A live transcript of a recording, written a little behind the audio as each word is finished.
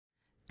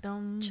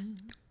dum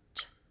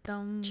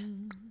dum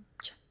dum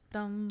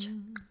dum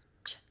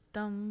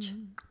dum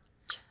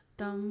dum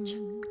dum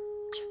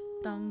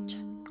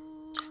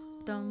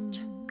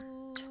dum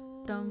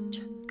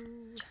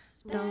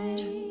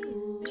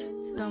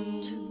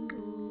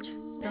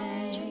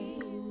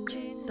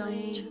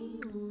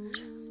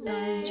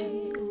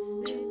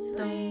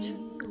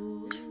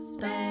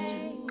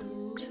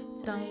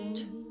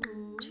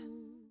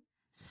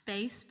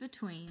Space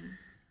between.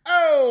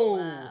 Oh!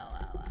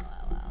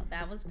 Wow.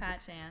 That was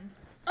Pat Shand.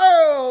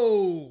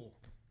 Oh!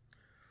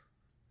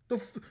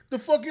 The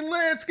fucking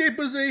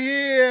landscapers are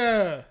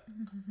here!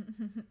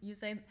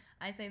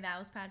 I say that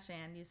was Pat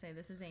Shand. You say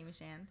this is Amy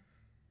Shand.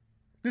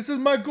 This is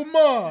my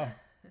Guma!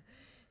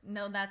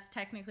 No, that's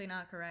technically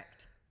not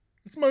correct.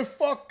 It's my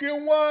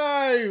fucking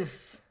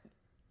wife!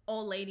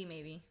 Old lady,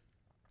 maybe.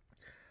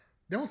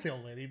 Don't say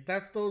old lady.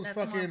 That's those That's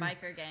fucking... more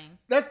biker gang.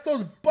 That's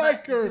those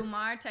biker But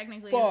Kumar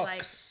technically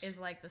fucks. is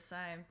like the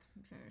side,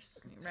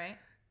 right?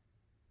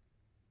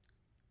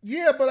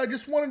 Yeah, but I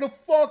just wanted to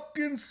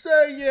fucking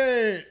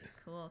say it!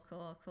 Cool.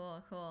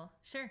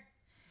 Sure.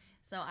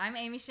 So I'm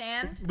Amy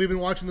Shand. We've been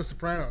watching The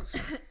Sopranos.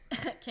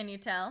 Can you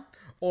tell?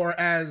 Or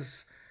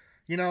as...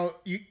 You know,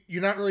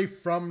 you're not really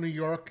from New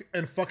York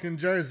and fucking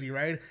Jersey,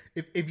 right?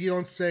 If you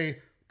don't say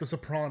The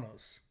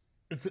Sopranos.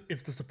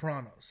 It's The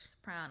Sopranos.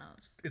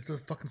 Sopranos. It's the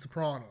fucking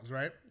Sopranos,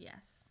 right?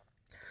 Yes.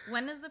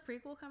 When is the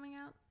prequel coming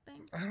out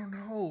thing? I don't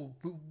know.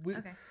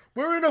 Okay.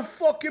 We're in a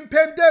fucking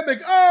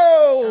pandemic.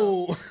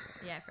 Oh!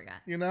 Yeah, I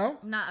forgot. You know?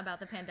 Not about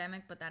the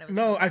pandemic, but that it was...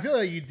 No, I feel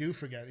like you do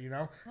forget, you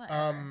know?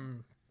 Whatever.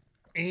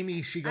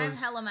 Amy, she goes... I have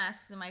hella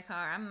masks in my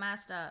car. I'm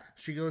masked up.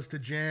 She goes to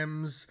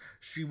gyms.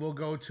 She will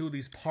go to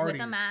these parties.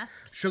 With a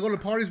mask. She'll go to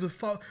parties with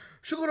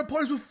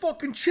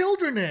fucking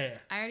children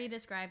there. I already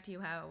described to you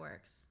how it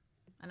works.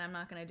 And I'm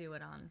not going to do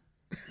it on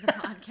the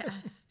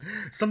podcast.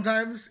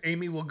 Sometimes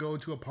Amy will go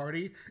to a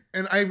party,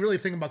 and I really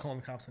think about calling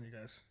the cops on you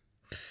guys.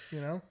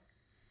 You know?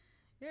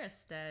 You're a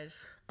stedge.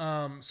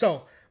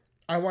 So,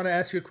 I want to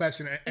ask you a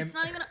question. And It's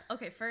not even...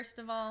 Okay, first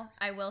of all,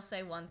 I will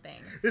say one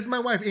thing. This is my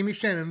wife, Amy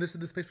Shannon. This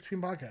is the Space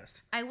Between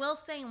podcast. I will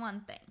say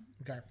one thing.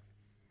 Okay.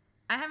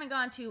 I haven't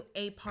gone to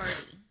a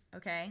party,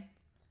 okay?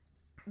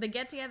 The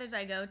get-togethers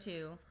I go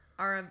to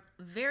are a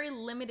very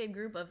limited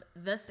group of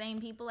the same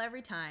people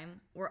every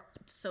time. We're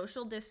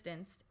social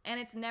distanced, and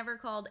it's never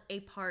called a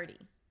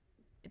party.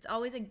 It's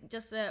always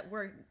just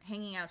we're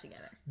hanging out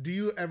together. Do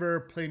you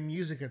ever play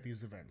music at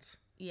these events?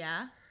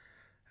 Yeah.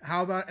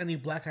 How about any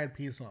Black Eyed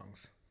Peas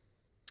songs?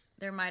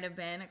 There might have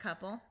been a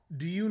couple.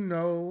 Do you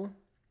know...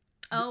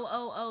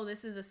 Oh,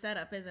 this is a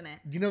setup, isn't it?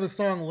 Do you know the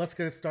song Let's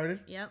Get It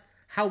Started? Yep.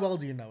 How well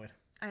do you know it?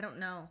 I don't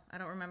know. I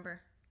don't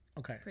remember.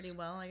 Okay. Pretty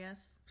well, I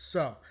guess.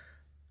 So,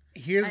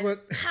 here's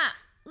what... Ha!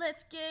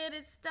 Let's get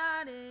it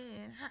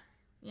started. Ha!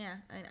 Yeah,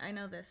 I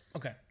know this.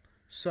 Okay.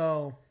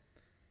 So,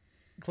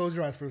 close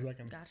your eyes for a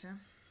second. Gotcha.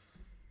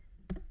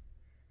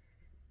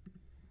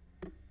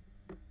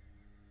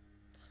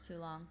 It's too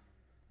long.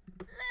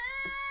 Let's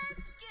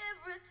get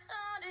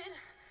retarded.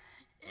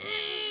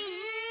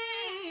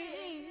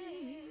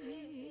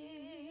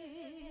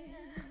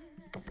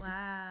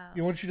 Wow.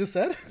 You know what you just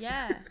said?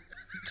 Yeah.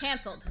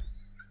 Canceled.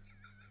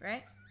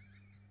 Right?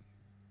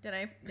 Did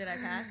I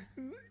pass?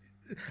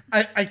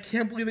 I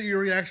can't believe that your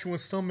reaction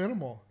was so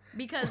minimal.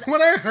 Because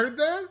when I heard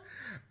that,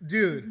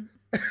 dude,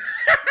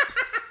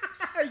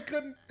 I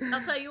couldn't.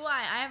 I'll tell you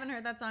why. I haven't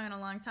heard that song in a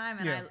long time,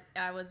 and Yeah.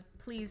 I was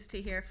pleased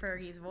to hear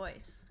Fergie's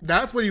voice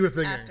That's what you were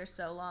thinking. after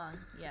so long.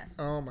 Yes.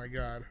 Oh my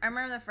god. I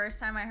remember the first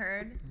time I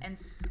heard, and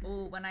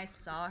when I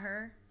saw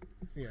her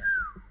Yeah.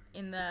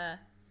 in the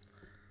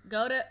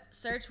go to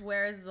search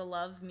 "Where Is the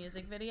Love"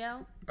 music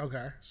video.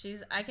 Okay.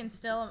 I can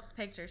still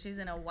picture. She's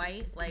in a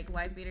white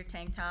beater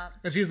tank top,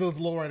 And she's those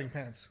low riding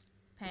pants.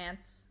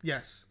 pants.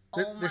 Yes.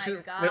 Oh my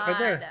They're god! right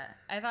there.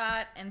 I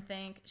thought and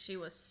think she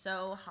was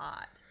so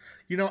hot.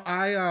 You know,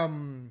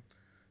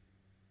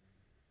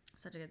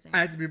 Such a good singer. I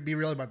had to be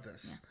real about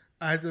this.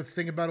 Yeah. I had to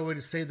think about a way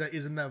to say that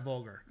isn't that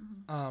vulgar.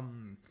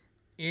 Mm-hmm.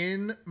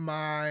 In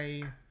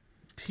my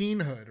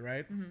teenhood,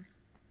 right? Mm-hmm.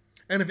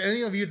 And if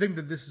any of you think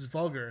that this is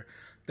vulgar,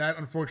 that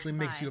unfortunately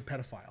makes Why? you a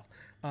pedophile.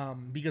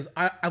 Because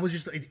I was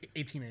just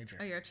a teenager.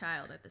 Oh, you're a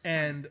child at this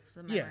And point. It's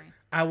a memory. yeah,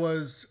 I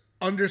was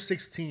under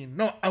 16.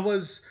 No, I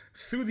was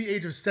through the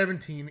age of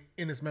 17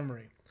 in this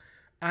memory.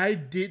 I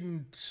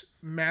didn't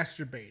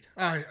masturbate.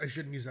 I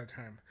shouldn't use that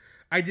term.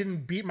 I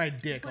didn't beat my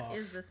dick What off.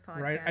 is this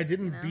right? podcast, I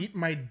didn't you know? beat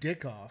my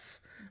dick off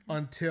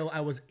until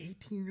I was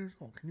 18 years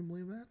old. Can you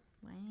believe that?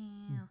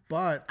 Wow.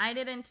 But I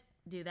didn't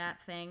do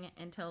that thing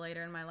until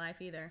later in my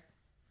life either.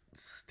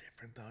 it's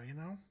different though, you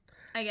know?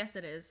 I guess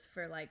it is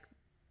for like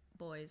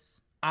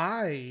boys.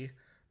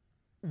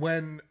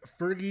 When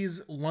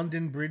Fergie's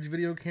London Bridge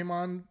video came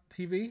on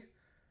TV,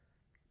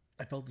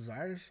 I felt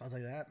desires. I'll tell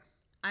you that.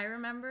 I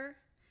remember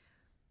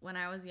when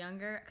I was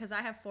younger, because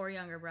I have 4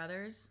 younger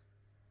brothers,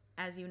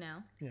 as you know.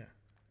 Yeah.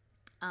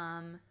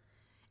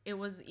 It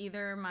was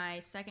either my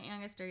second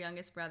youngest or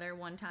youngest brother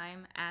one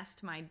time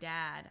asked my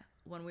dad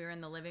when we were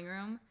in the living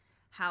room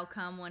how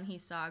come when he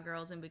saw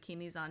girls in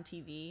bikinis on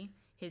TV,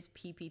 his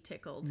pee-pee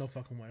tickled. No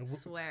fucking way.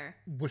 Swear.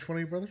 Which one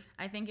of your brothers?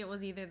 I think it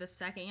was either the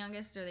second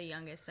youngest or the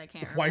youngest. I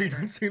can't remember. Why are you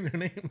not saying their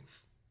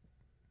names?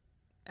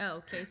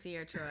 Oh, Casey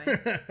or Troy.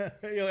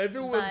 Yo, if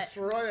it was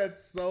Troy,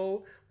 that's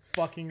so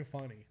fucking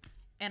funny.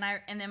 And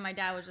then my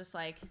dad was just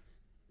like,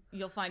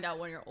 "You'll find out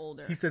when you're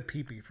older." He said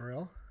pee-pee, for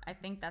real? I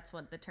think that's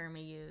what the term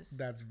he used.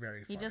 That's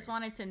very funny. He just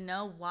wanted to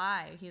know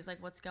why. He's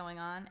like, "What's going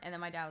on?" And then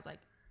my dad was like,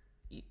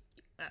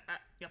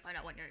 "You'll find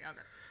out when you're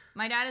younger."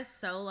 My dad is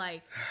so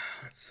like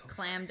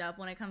clammed up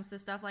when it comes to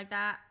stuff like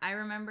that. I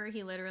remember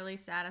he literally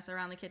sat us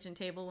around the kitchen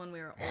table when we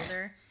were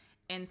older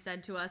and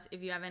said to us,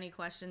 "If you have any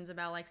questions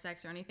about like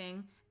sex or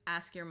anything,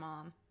 ask your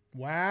mom."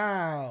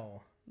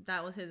 Wow.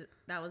 That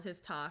was his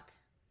talk.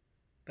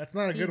 That's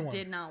not a good one. He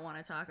did not want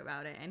to talk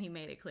about it, and he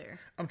made it clear.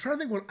 I'm trying to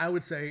think what I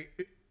would say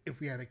if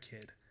we had a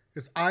kid.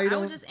 Because I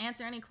would just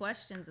answer any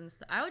questions and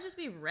stuff. I would just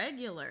be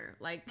regular,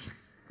 like.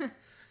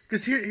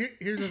 Because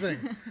here's the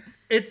thing,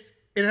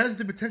 it has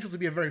the potential to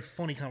be a very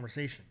funny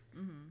conversation.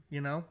 Mm-hmm. You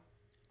know,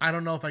 I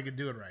don't know if I could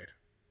do it right.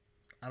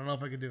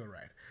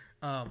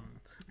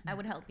 I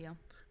would help you.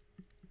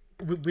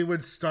 We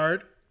would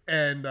start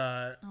and.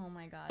 Oh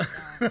my God!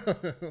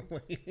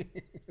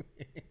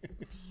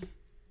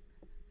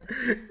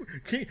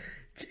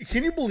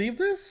 Can you believe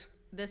this?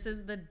 This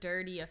is the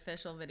dirty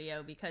official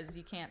video because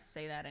you can't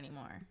say that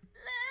anymore.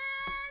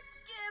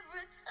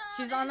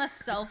 She's on a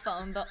cell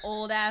phone, the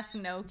old ass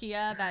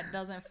Nokia that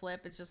doesn't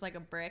flip. It's just like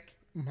a brick.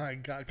 My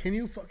God, can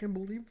you fucking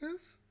believe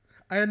this?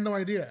 I had no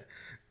idea.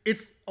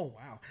 Oh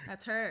wow.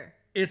 That's her.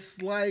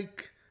 It's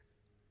like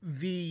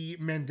the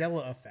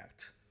Mandela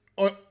effect.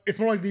 Or it's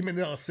more like the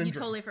Mandela syndrome. You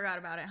totally forgot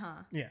about it,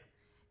 huh? Yeah.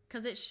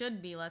 Because it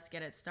should be Let's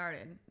Get It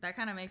Started. That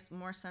kind of makes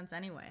more sense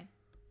anyway.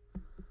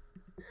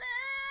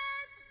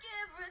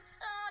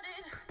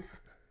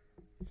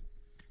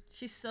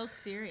 She's so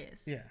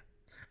serious. Yeah.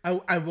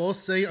 I will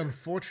say,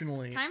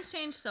 unfortunately... Times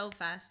change so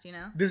fast, you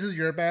know? This is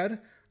your bad.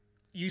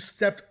 You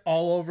stepped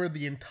all over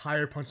the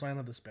entire punchline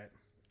of this bit.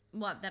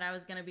 What, that I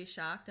was going to be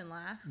shocked and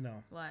laugh?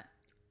 No. What?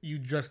 You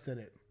just did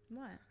it.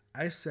 What?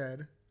 I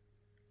said...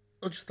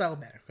 Let's just dial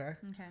back, okay?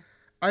 Okay.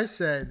 I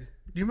said...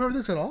 Do you remember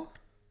this at all?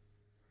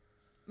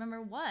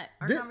 Remember what?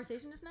 Our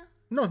conversation just now?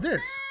 No,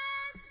 this.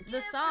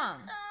 The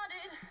song.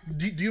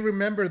 Do you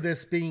remember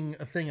this being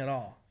a thing at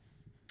all?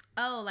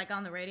 Oh, like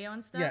on the radio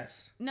and stuff?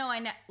 Yes. No,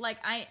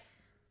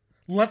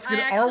 Let's get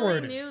our word. I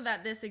actually knew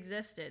that this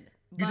existed.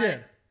 You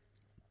did?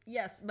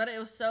 Yes, but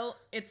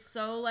it's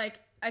so like,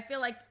 I feel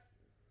like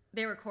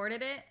they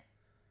recorded it.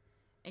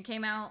 It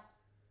came out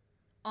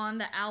on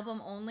the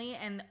album only,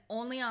 and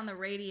only on the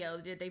radio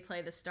did they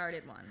play the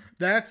started one.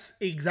 That's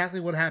exactly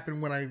what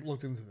happened when I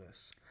looked into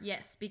this.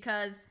 Yes,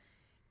 because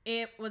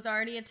it was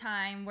already a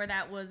time where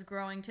that was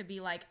growing to be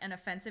like an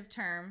offensive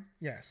term.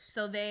 Yes.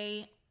 So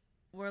they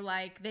were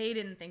like, they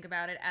didn't think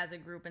about it as a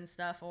group and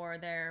stuff, or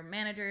their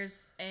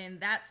managers in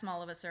that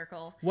small of a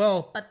circle.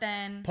 Well, but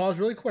then pause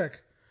really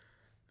quick.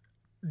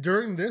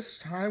 During this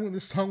time when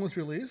this song was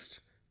released,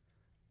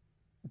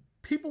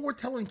 people were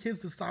telling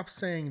kids to stop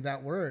saying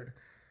that word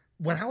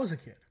when I was a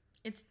kid.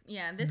 This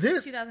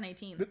is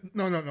 2018.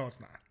 No, it's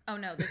not. Oh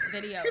no, this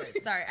video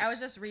is. Sorry, I was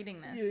just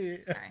reading this.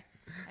 Yeah. Sorry,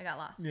 I got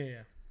lost.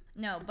 Yeah.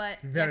 No, but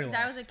because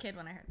I was a kid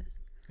when I heard this.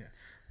 Yeah,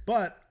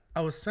 but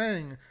I was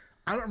saying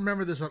I don't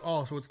remember this at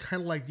all, so it's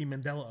kind of like the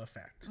Mandela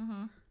effect.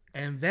 Mm-hmm.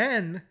 And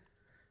then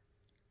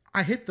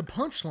I hit the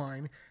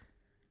punchline,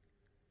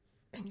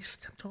 and you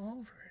stepped all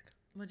over it.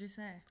 What'd you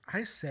say?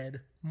 I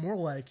said more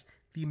like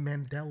the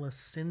Mandela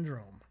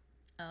syndrome.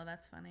 Oh,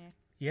 that's funny.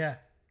 Yeah.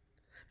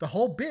 The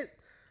whole bit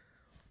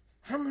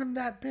hung on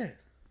that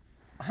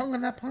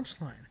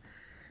punchline.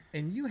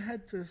 And you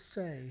had to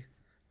say,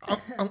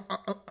 I'm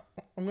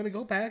going to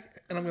go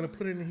back and I'm going to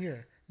put it in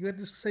here. You had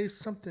to say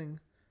something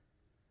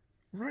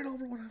right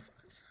over what I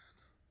fucking said.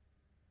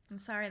 I'm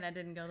sorry that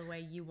didn't go the way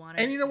you wanted.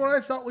 And you know what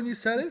I thought when you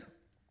said it?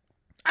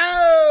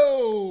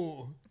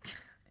 Oh!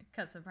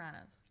 Cut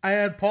Sopranos. I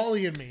had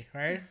Paulie in me,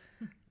 right?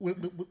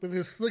 with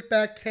his slick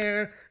back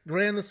hair,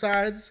 gray on the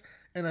sides.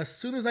 And as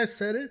soon as I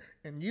said it,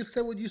 and you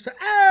said what you said,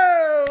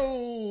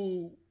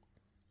 oh!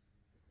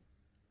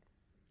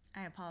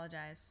 I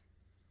apologize.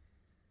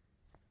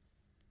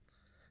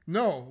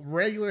 No,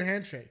 regular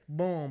handshake.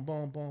 Boom,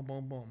 boom, boom,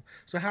 boom, boom.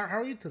 So how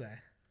are you today?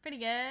 Pretty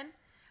good. I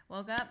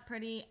woke up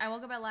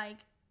at like,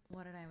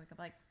 what did I wake up?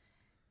 Like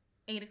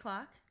 8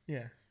 o'clock.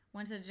 Yeah.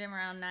 Went to the gym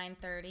around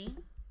 9:30.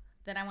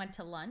 Then I went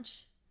to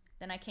lunch.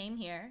 Then I came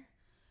here.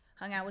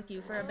 Hung out with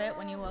you for a bit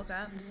when you woke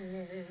up.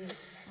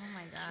 Oh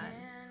my God.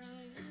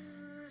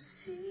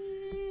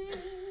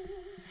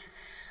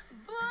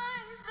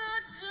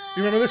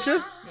 You remember this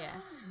shit? Yeah.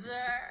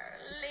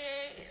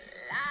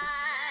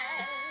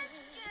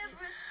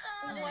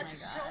 Oh my God.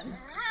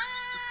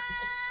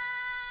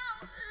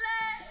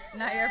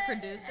 Now you're a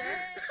producer?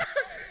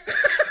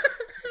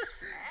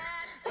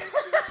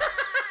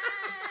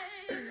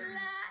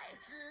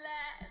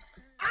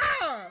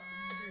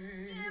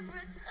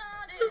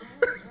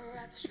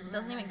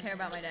 Doesn't even care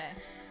about my day.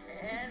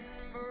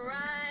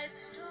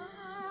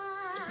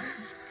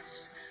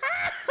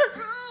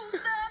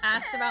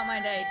 asked about my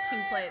day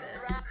to play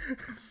this.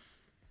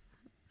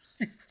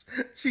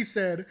 She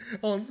said,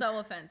 So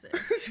offensive.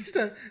 she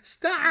said,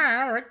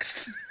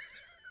 Starks.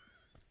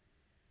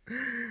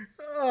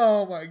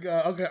 Oh my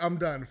god. Okay, I'm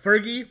done.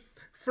 Fergie,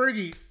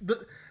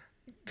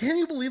 can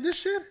you believe this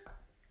shit?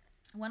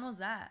 When was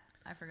that?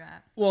 I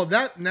forgot. Well,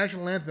 that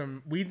national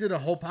anthem, we did a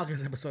whole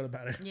podcast episode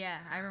about it. Yeah,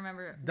 I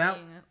remember That-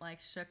 being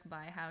like shook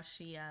by how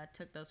she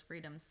took those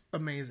freedoms.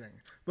 Amazing.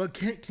 But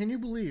can you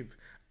believe?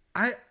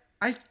 I'm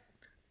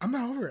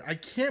not over it. I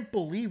can't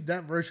believe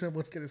that version of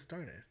Let's Get It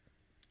Started.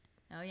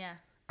 Oh yeah.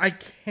 I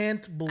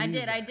can't believe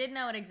I that. did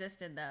know it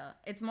existed though.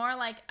 It's more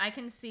like I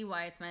can see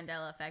why it's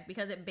Mandela effect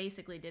because it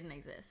basically didn't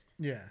exist.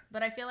 Yeah.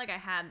 But I feel like I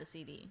had the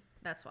CD.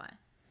 That's why.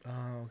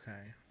 Oh, okay.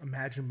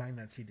 Imagine buying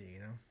that CD, you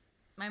know?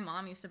 My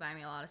mom used to buy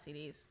me a lot of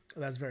CDs. Oh,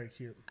 that's very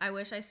cute. I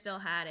wish I still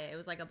had it. It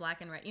was like a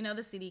black and red. You know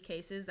the CD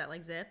cases that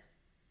like zip?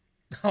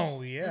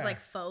 Oh, yeah. It was like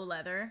faux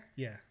leather.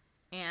 Yeah.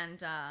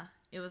 And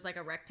it was like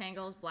a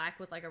rectangle, black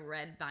with like a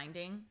red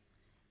binding.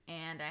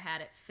 And I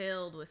had it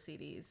filled with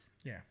CDs.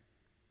 Yeah.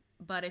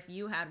 But if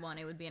you had one,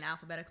 it would be in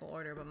alphabetical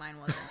order, but mine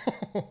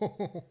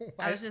wasn't.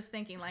 I was just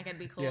thinking like it'd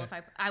be cool Yeah. if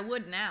I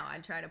would now.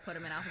 I'd try to put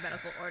them in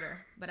alphabetical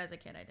order. But as a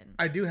kid, I didn't.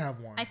 I do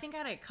have one. I think I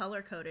had it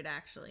color coded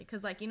actually.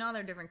 Because like, you know,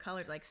 there are different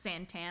colors. Like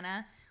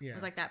Santana Yeah.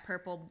 was like that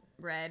purple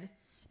red.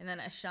 And then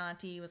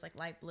Ashanti was like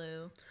light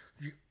blue.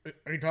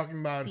 Are you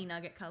talking about Sea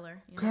nugget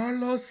color. You know?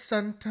 Carlos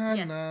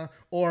Santana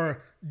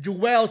or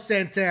Joel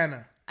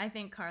Santana? I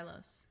think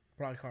Carlos.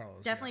 Probably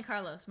Carlos. Definitely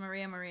Carlos.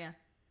 Maria.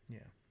 Yeah.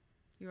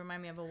 You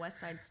remind me of a West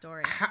Side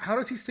Story. How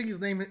does he sing his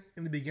name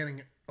in the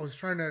beginning? I was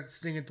trying to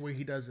sing it the way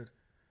he does it.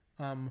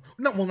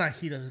 Not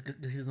he does it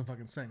because he doesn't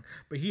fucking sing.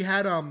 But he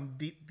had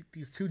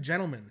these two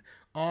gentlemen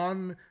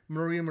on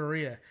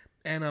Maria,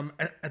 and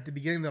at the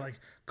beginning they're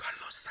like Carlos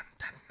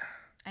Santana.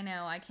 I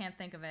know. I can't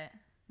think of it.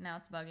 Now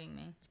it's bugging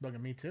me. It's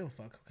bugging me too.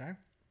 Fuck. Okay.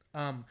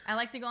 I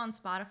like to go on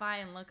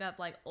Spotify and look up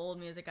like old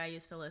music I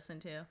used to listen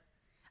to.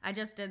 I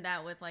just did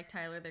that with like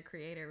Tyler the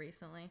Creator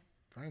recently.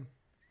 Fine.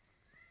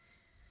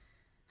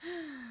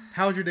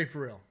 How was your day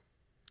for real?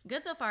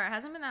 Good so far. It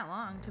hasn't been that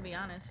long, to be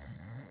honest.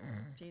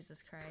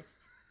 Jesus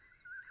Christ.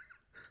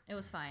 It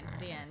was fine.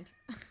 The end.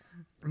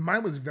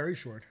 Mine was very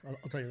short.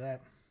 I'll tell you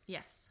that.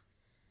 Yes.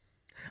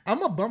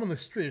 I'm a bum on the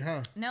street,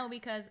 huh? No,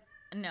 because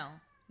no.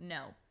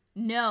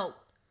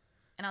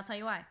 And I'll tell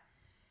you why.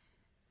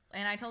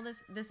 And I told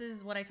this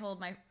is what I told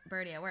my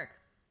birdie at work.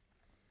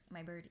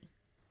 My birdie.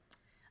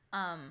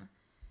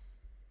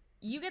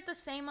 You get the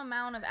same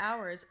amount of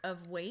hours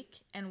of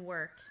wake and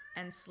work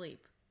and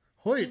sleep.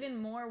 Hoyt. Even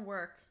more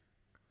work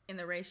in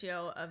the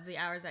ratio of the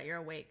hours that you're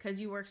awake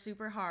because you work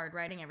super hard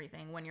writing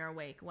everything when you're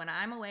awake. When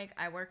I'm awake,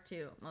 I work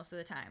too most of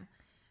the time.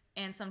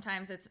 And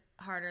sometimes it's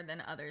harder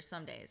than others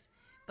some days.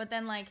 But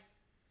then like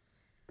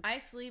I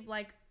sleep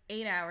like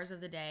 8 hours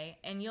of the day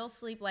and you'll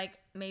sleep like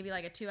maybe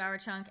like a 2-hour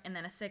chunk and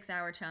then a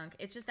 6-hour chunk.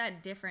 It's just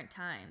at different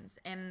times.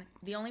 And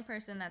the only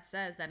person that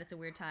says that it's a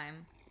weird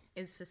time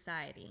is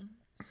society.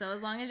 So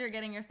as long as you're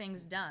getting your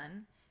things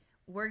done,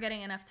 we're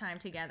getting enough time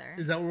together.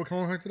 Is that what we're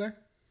calling her today?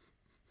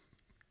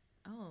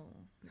 Oh,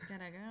 he's got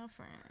a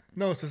girlfriend.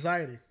 No,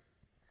 society.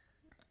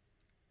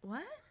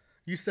 What?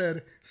 You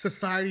said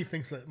society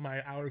thinks that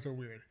my hours are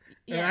weird.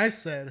 And Yeah. I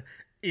said,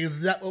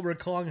 is that what we're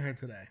calling her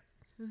today?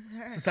 Who's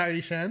her?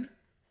 Society Shen?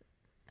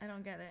 I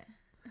don't get it.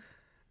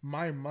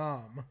 My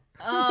mom.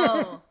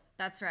 Oh,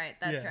 that's right.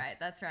 Yeah.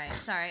 That's right.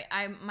 Sorry,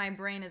 my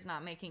brain is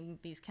not making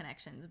these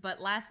connections.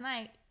 But last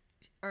night,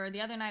 or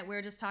the other night, we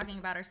were just talking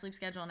about our sleep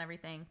schedule and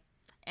everything.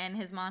 And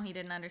his mom, he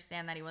didn't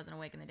understand that he wasn't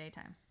awake in the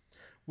daytime.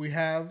 We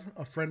have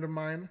a friend of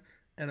mine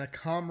and a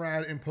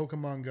comrade in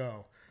Pokemon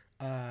Go,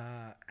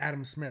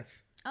 Adam Smith.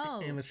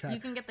 Oh, in the chat. you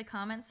can get the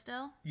comments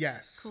still?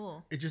 Yes.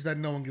 Cool. It's just that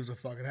no one gives a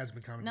fuck. It hasn't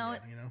been commented No,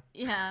 yet, you know?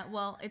 Yeah,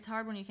 well, it's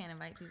hard when you can't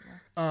invite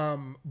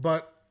people.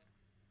 But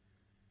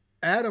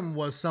Adam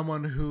was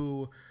someone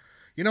who,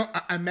 you know,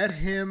 I met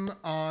him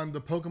on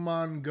the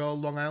Pokemon Go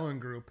Long Island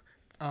group,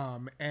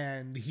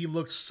 and he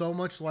looked so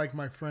much like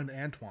my friend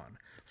Antoine.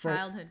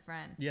 Childhood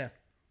friend. Yeah.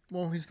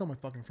 Well, he's still my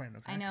fucking friend,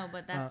 okay? I know,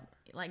 but that's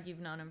like you've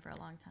known him for a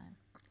long time.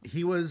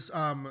 He was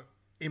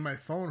in my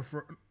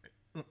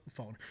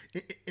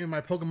in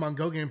my Pokemon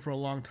Go game for a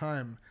long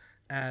time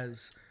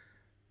as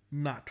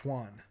not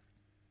Twan.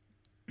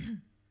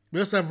 We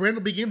also have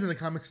Randall Begins in the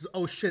comments. Says,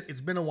 oh shit, it's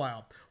been a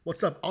while.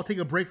 What's up? I'll take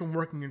a break from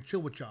working and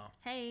chill with y'all.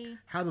 Hey.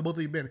 How have the both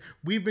of you been?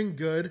 We've been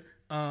good.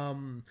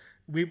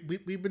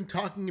 We've been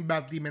talking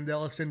about the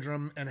Mandela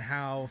syndrome and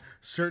how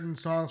certain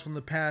songs from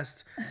the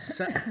past,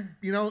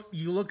 you know,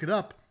 you look it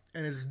up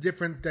and it's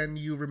different than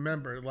you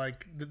remember.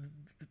 Like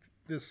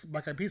this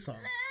Black Eyed Peas song.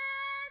 Let's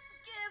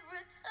get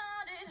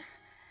retarded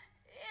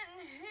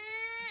in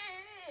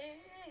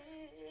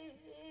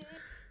here.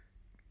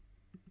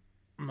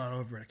 I'm not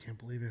over it. I can't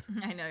believe it.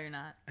 I know you're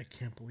not. I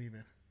can't believe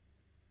it.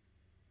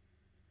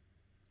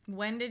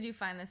 When did you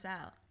find this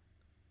out?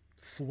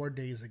 4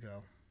 days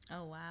ago.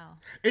 Oh, wow.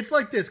 It's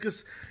like this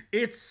because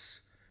it's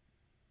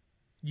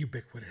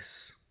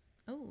ubiquitous.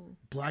 Oh.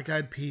 Black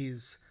Eyed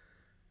Peas.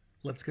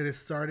 Let's Get It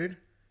Started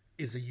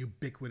is a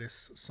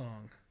ubiquitous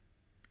song.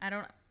 I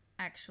don't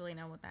actually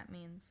know what that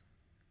means.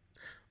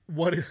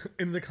 What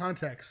in the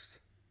context?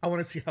 I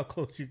want to see how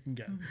close you can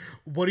get.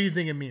 What do you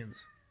think it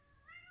means?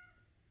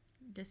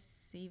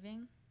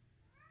 Deceiving?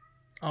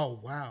 Oh,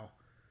 wow.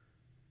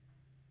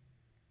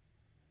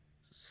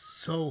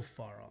 So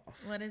far off.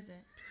 What is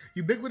it?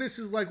 Ubiquitous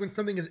is like when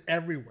something is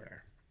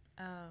everywhere.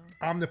 Oh.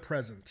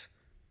 Omnipresent.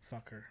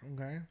 Fucker,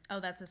 okay? Oh,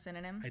 that's a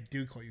synonym? I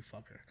do call you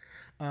fucker.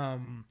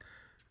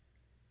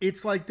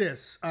 It's like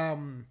this.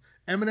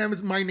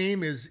 Eminem's My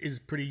Name is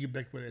pretty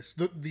ubiquitous.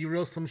 The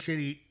real Slim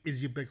Shady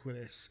is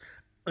ubiquitous.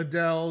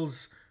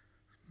 Adele's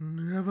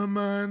Never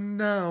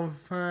Mind, I'll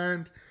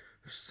Find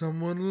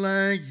Someone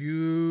Like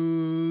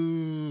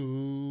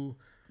You.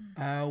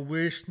 I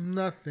wish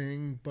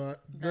nothing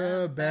but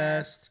the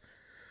best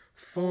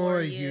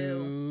for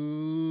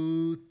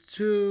you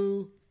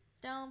too.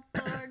 Don't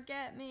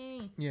forget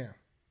me. Yeah.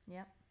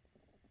 Yep.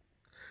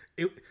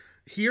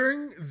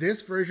 Hearing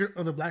this version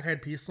of the Black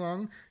Eyed Peas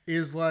song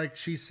is like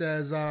she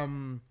says,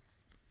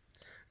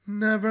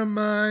 never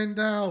mind,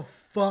 I'll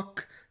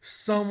fuck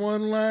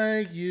someone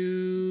like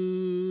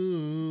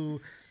you.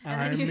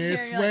 I then you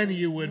miss hear, when like,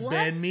 you would what?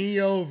 bend me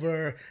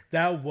over.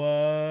 That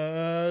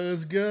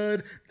was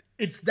good.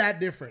 It's that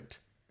different.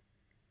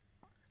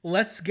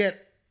 Let's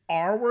get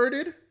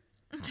R-worded.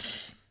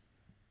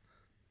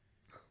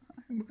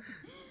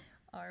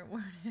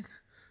 R-worded.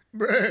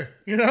 Bruh,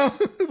 you know?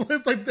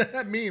 It's like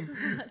that meme.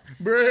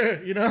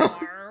 Bruh, you know?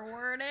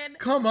 R-worded?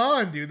 Come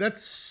on, dude.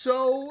 That's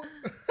so...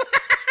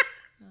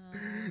 Oh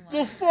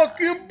the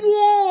fucking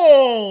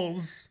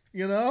balls!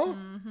 You know?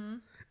 Mm-hmm.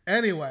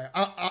 Anyway,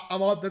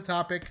 I'm off the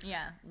topic.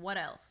 Yeah. What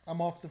else?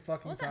 I'm off the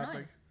fucking What was that topic.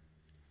 noise?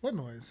 What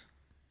noise?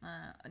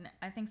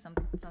 I think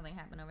something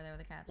happened over there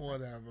with the cats. but-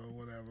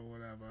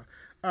 Whatever.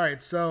 All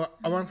right, so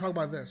I want to talk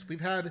about this. We've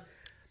had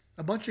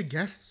a bunch of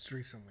guests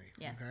recently.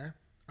 Yes. Okay.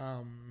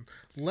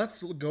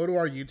 Let's go to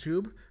our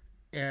YouTube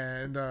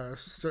and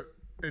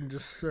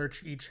just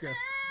search each guest.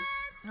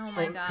 Oh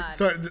my god.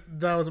 Sorry,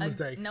 that was a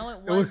mistake. no,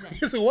 it was-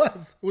 wasn't. yes, it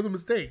was. It was a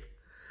mistake.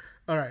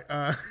 All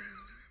right.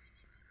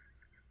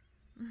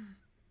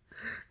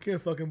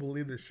 Can't fucking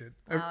believe this shit.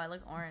 Wow, I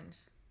look orange.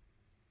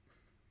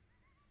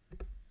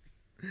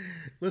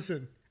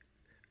 Listen,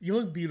 you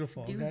look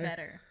beautiful. Do okay?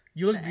 better.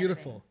 You look The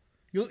beautiful.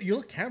 You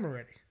look camera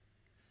ready.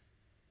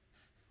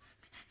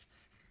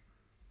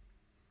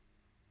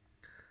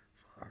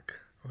 Fuck.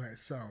 Okay,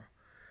 so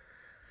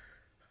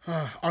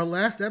our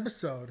last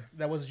episode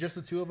that was just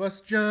the two of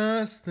us.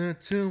 Just the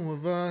two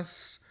of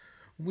us.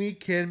 We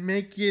can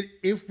make it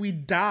if we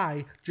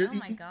die. Oh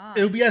my God.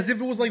 It'll be as if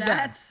it was like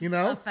That's that. You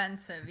know?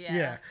 offensive.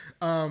 Yeah.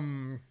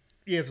 Yeah.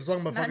 Yeah. It's a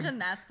song about Imagine fucking,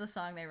 that's the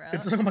song they wrote.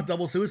 it's a song about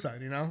double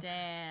suicide. You know?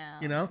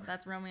 Damn. You know?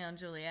 That's Romeo and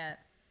Juliet.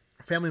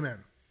 Family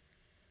Man.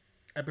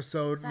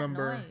 Episode What's that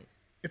number. noise?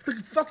 It's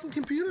the fucking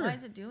computer. Why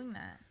is it doing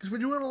that? Because we're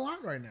doing a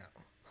lot right now.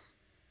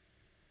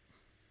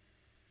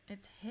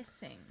 It's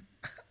hissing.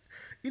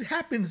 It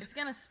happens. It's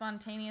gonna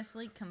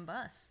spontaneously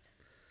combust.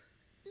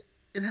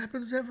 It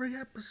happens every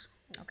episode.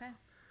 Okay.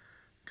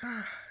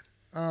 God.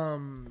 All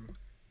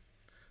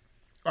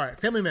right,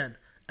 Family Man,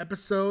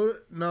 episode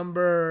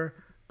number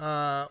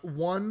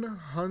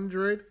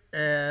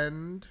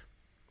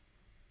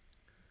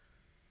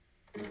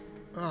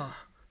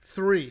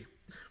 103.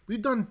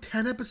 We've done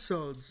 10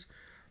 episodes.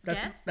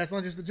 Yes? That's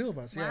not just the two of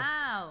us. Yeah.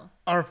 Wow.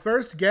 Our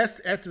first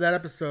guest after that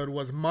episode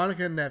was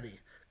Monica Nevi,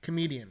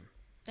 comedian.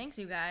 Thanks,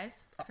 you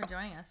guys, for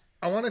joining us.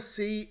 I want to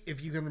see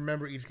if you can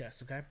remember each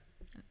guest, okay?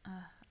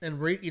 And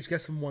rate each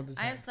guest from 1 to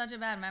 10. I have such a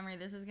bad memory.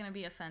 This is gonna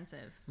be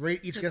offensive Rate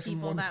each to guest from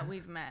people 1 that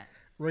we've met.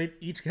 Rate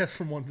each guest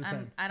from 1 to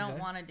 10. I don't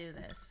okay? want to do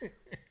this.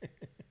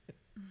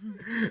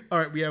 All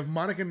right, we have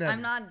Monica Nevi.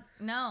 I'm not.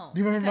 No. Do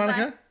you remember because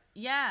Monica?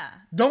 Yeah.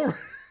 Don't.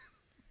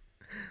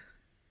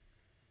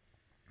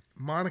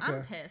 Monica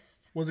I'm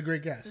pissed. was a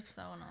great This guest. is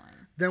so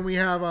annoying. Then we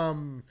have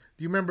do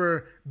you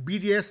remember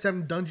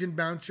BDSM dungeon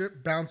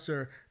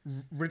bouncer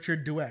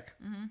Richard Dweck?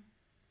 Mm-hmm. Do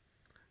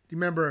you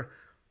remember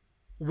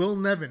Will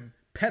Nevin,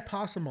 pet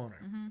possum owner?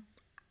 Mm-hmm.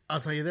 I'll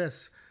tell you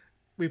this: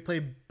 we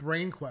played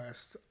Brain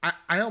Quest.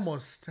 I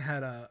almost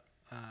had a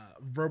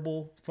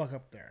verbal fuck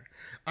up there.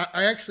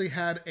 I actually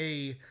had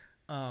a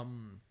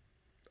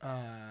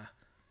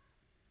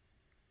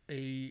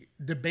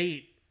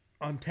debate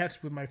on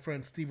text with my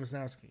friend Steve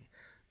Wisnowski.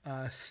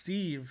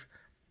 Steve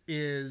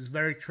is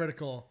very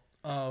critical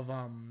of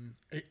I'm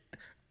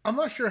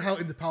not sure how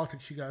into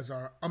politics you guys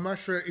are. I'm not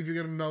sure if you're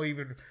gonna know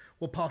even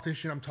what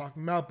politician I'm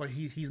talking about, but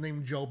he's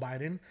named Joe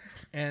Biden,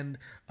 and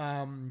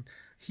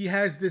he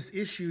has this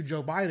issue,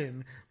 Joe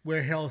Biden,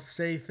 where he'll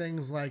say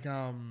things like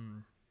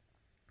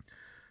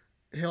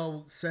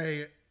he'll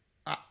say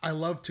I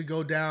love to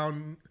go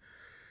down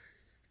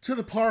to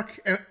the park,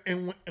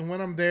 and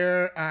when I'm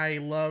there, I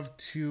love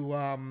to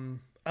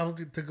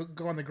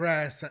go on the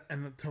grass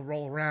and to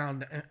roll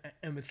around,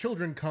 and the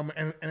children come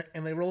and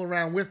they roll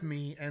around with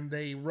me and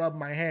they rub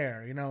my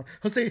hair. You know,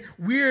 he'll say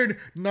weird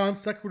non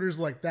sequiturs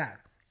like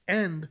that.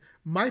 And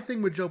my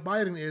thing with Joe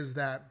Biden is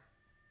that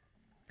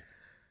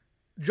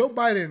Joe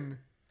Biden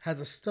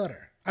has a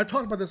stutter. I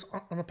talked about this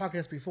on the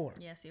podcast before.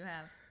 Yes, you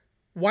have.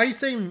 Why are you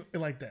saying it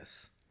like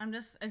this? I'm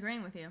just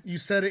agreeing with you. You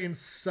said it in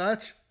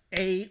such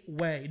a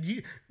way.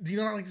 Do you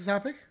not like this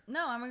topic?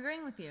 No, I'm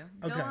agreeing with you.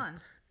 Go Okay.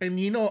 on. And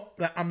you know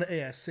that I'm the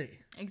ASC.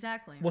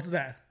 Exactly. What's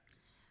that?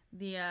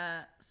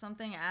 The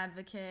something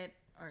advocate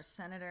or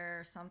senator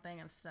or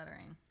something of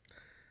stuttering.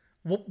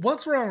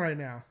 What's wrong right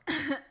now?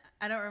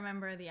 I don't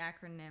remember the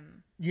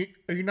acronym.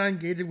 Are you not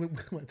engaging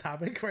with my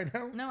topic right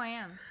now? No, I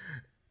am.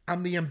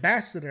 I'm the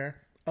ambassador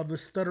of the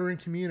stuttering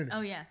community.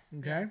 Oh, yes.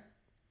 Okay. Yes.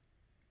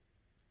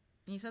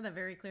 You said that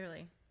very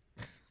clearly.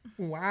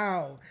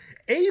 Wow.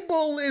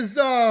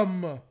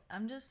 Ableism.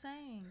 I'm just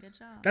saying. Good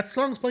job. That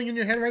song's playing in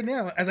your head right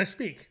now as I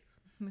speak.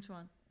 Which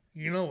one?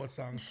 You know what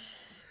song.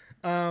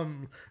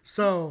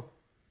 So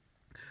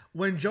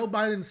when Joe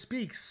Biden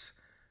speaks,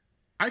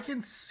 I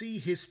can see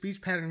his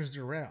speech patterns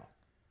derail.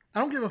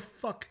 I don't give a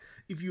fuck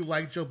if you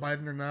like Joe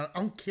Biden or not. I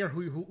don't care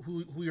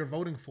who you're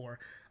voting for.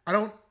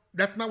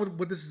 That's not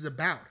what this is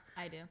about.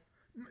 I do.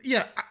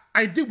 Yeah,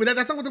 I do, but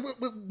that's not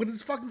what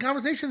this fucking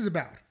conversation is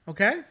about,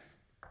 okay?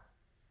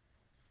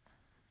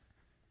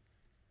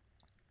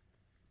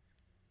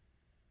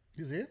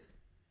 You see it?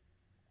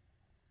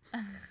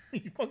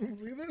 You fucking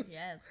see this?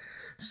 Yes.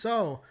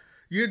 So,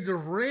 you're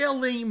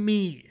derailing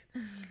me.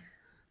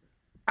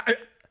 I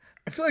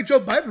feel like Joe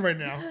Biden right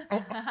now.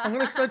 I'm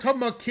going to start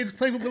talking about kids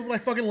playing with my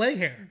fucking leg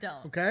hair.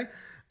 Don't. Okay?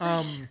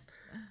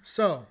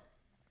 So,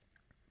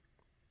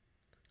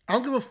 I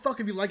don't give a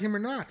fuck if you like him or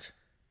not.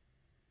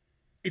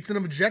 It's an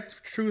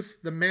objective truth.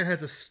 The man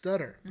has a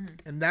stutter.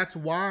 Mm-hmm. And that's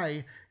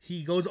why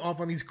he goes off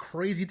on these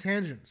crazy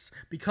tangents.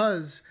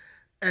 Because,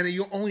 and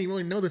you only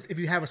really know this if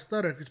you have a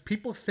stutter, because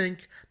people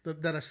think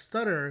that a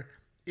stutter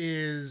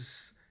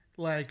is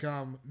like,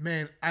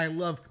 man, I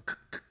love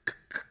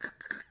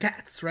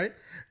cats, right?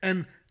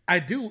 And I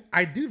do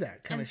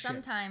that kind of shit.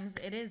 And sometimes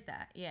it is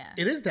that, yeah.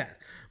 It is that.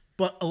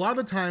 But a lot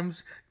of the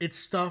times, it's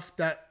stuff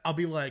that I'll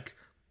be like,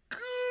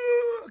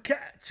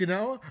 cats, you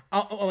know?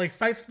 I'll like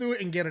fight through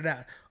it and get it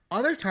out.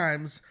 Other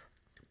times,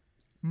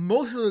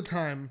 most of the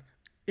time,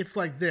 it's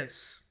like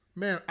this.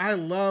 Man, I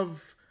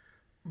love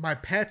my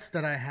pets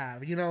that I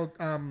have. You know,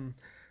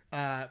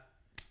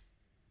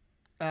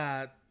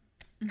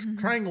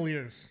 triangle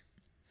ears,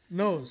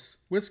 nose,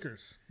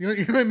 whiskers. You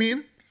know what I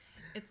mean?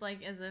 It's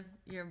like as if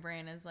your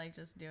brain is like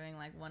just doing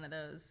like one of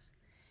those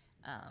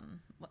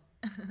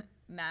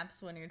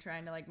maps when you're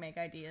trying to like make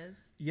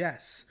ideas.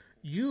 Yes.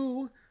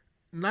 You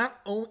not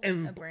only...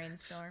 And a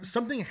brainstorm.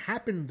 Something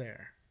happened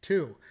there,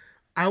 too.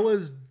 I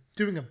was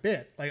doing a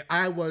bit. Like,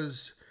 I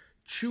was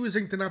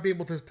choosing to not be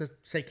able to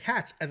say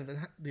cats at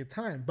the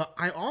time. But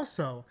I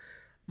also...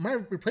 My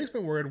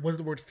replacement word was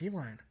the word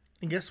feline.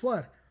 And guess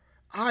what?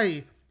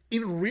 I,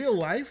 in real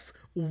life,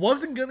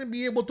 wasn't going to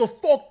be able to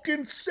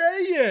fucking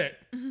say it.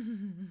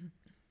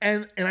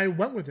 and I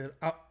went with it.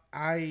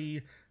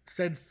 I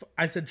said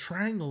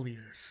triangle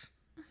ears.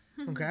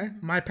 Okay?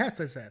 My pets,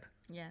 I said.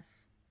 Yes.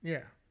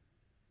 Yeah.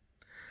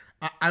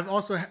 I've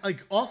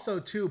also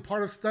too,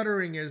 part of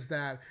stuttering is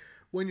that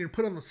when you're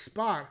put on the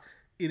spot,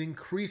 it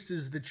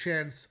increases the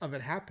chance of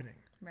it happening.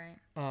 Right.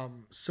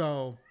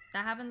 So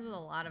that happens with a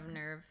lot of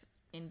nerve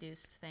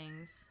induced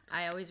things.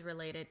 I always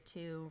relate it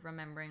to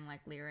remembering like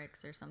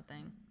lyrics or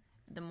something.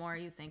 The more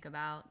you think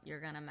about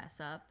you're gonna mess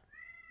up,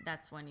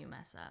 that's when you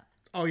mess up.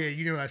 Oh yeah,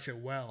 you know that shit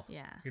well.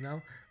 Yeah. You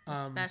know?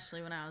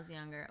 Especially when I was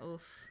younger.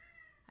 Oof.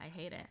 I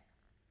hate it.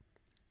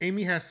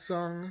 Amy has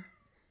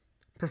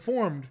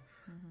performed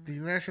the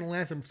national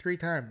anthem 3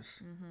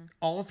 times. Mm-hmm.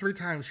 All 3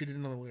 times she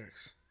didn't know the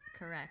lyrics.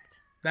 Correct.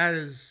 That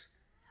is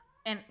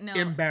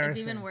embarrassing.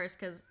 It's even worse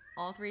because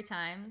all 3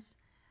 times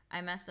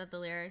I messed up the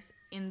lyrics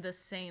in the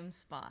same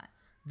spot.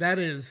 That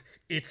is,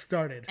 it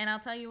started. And I'll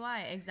tell you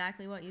why.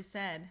 Exactly what you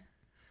said.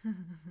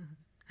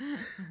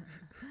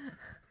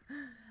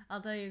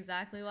 I'll tell you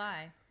exactly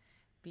why.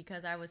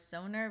 Because I was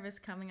so nervous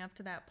coming up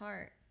to that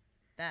part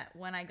that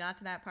when I got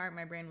to that part,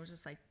 my brain was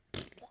just like...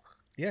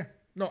 Yeah.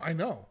 No, I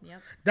know.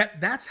 Yep.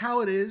 That's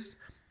how it is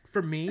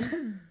for me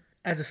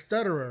as a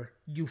stutterer,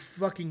 you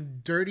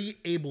fucking dirty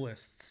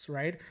ableists,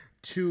 right?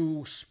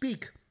 To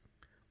speak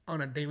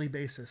on a daily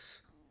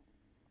basis.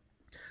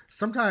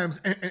 Sometimes...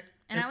 And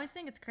I always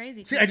think it's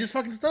crazy. See, I just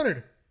fucking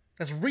stuttered.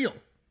 That's real.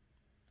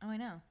 Oh, I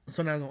know.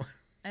 So now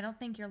I don't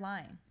think you're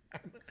lying.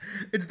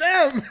 It's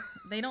them!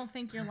 They don't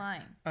think you're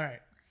lying. All right.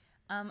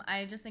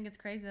 I just think it's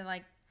crazy that,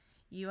 like,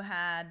 you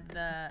had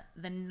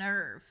the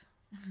nerve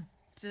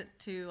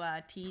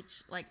to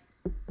teach, like,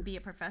 be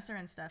a professor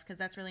and stuff, because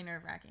that's really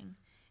nerve-wracking,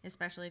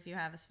 especially if you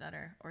have a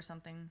stutter or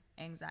something,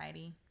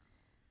 anxiety,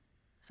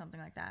 something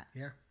like that.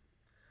 Yeah.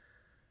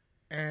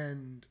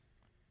 And,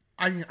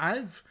 I mean,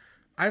 I've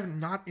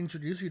not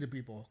introduced you to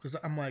people, because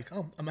I'm like,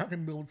 oh, I'm not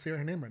going to be able to say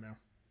her name right now.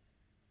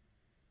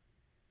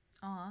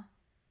 Aw.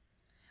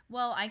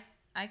 Well,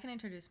 I can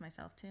introduce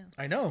myself, too.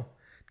 I know.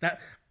 That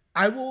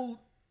I will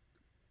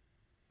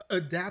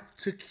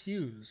adapt to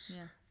cues.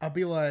 Yeah. I'll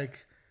be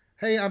like,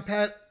 hey, I'm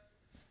Pat.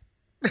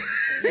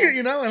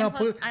 You know, and and I'll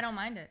plus, put... I don't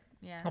mind it.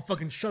 Yeah. I'll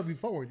fucking shove you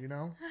forward, you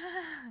know?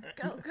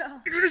 Go.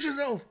 Introduce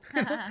yourself.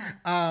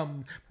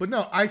 But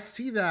no, I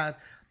see that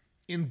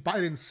in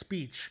Biden's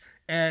speech.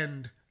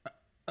 And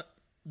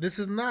this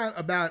is not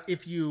about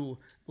if you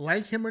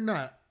like him or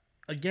not.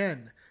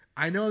 Again,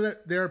 I know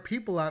that there are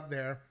people out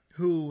there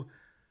who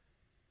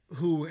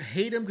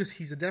hate him because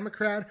he's a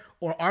Democrat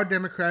or are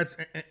Democrats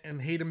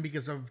and hate him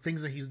because of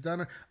things that he's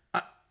done.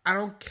 I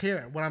don't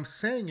care. What I'm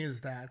saying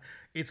is that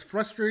it's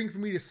frustrating for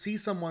me to see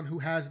someone who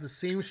has the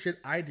same shit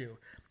I do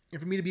and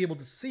for me to be able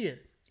to see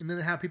it and then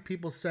have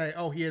people say,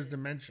 oh, he has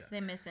dementia. They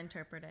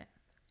misinterpret it.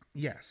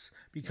 Yes,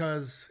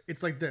 because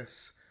it's like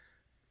this.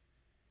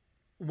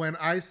 When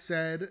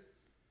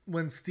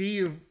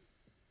Steve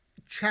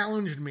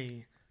challenged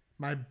me,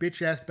 my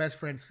bitch ass best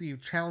friend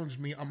Steve challenged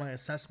me on my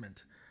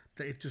assessment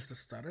that it's just a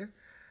stutter,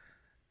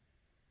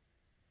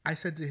 I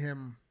said to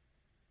him,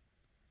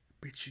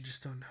 bitch, you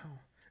just don't know.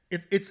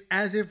 It's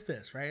as if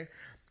this, right?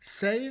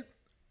 Say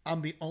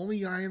I'm the only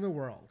guy in the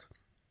world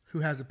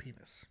who has a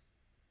penis.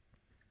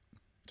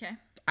 Okay.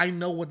 I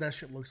know what that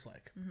shit looks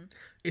like. Mm-hmm.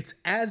 It's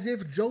as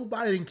if Joe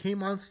Biden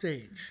came on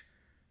stage,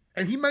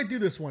 and he might do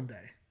this one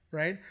day,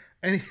 right?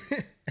 And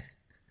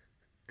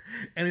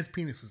and his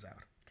penis is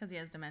out. Because he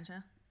has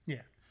dementia?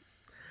 Yeah.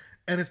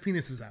 And his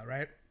penis is out,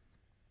 right?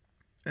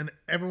 And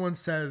everyone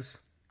says,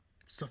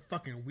 it's a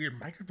fucking weird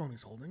microphone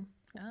he's holding.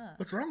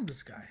 What's wrong with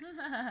this guy?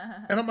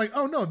 And I'm like,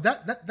 oh no,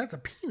 that's a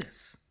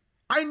penis.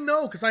 I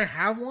know, because I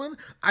have one.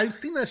 I've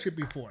seen that shit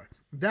before.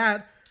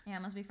 That yeah,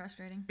 it must be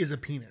frustrating. Is a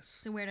penis.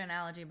 It's a weird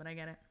analogy, but I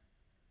get it.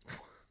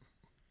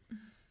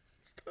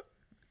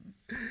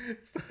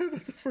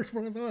 That's the first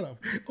one I thought of.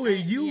 Okay,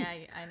 Yeah,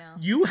 I know.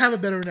 You have a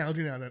better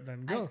analogy now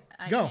then go.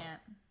 I go.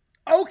 can't.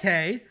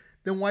 Okay,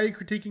 then why are you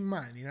critiquing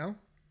mine, you know?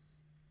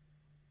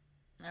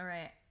 All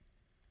right.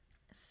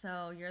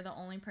 So you're the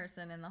only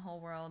person in the whole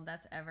world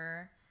that's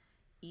ever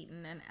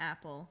eaten an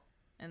apple,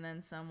 and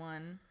then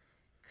someone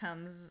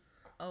comes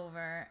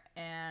over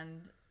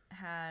and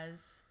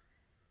has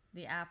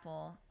the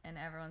apple, and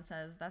everyone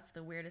says, that's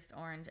the weirdest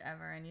orange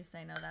ever, and you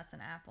say, no, that's an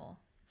apple.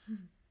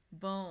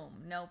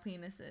 Boom. No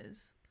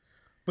penises.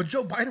 But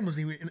Joe Biden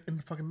wasn't even in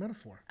the fucking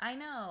metaphor. I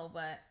know,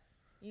 but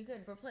you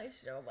could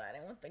replace Joe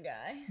Biden with the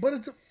guy. But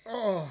it's...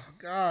 Oh,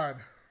 God.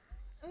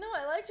 No,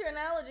 I liked your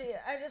analogy.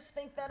 I just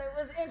think that it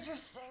was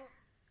interesting.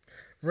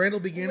 Randall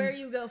Begins... Where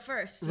you go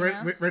first, you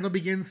know? Randall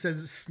Begins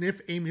says,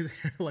 sniff Amy's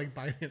hair like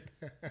Biden.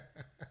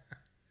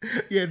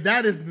 Yeah,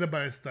 that isn't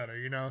about a stutter,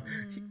 you know?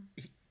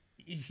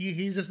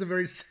 He's just a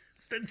very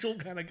sensual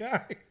kind of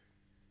guy.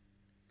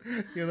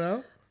 You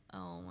know?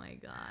 Oh my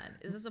God.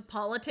 Is this a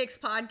politics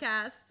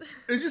podcast?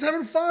 It's just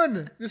having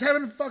fun. Just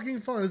having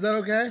fucking fun. Is that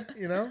okay?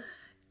 You know?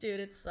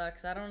 Dude, it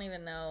sucks. I don't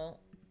even know.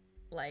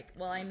 Like,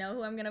 well, I know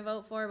who I'm going to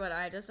vote for, but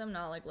I just am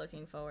not, like,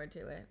 looking forward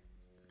to it.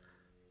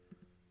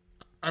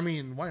 I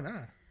mean, why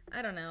not?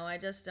 I don't know. I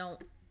just don't.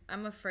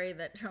 I'm afraid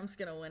that Trump's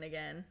going to win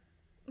again.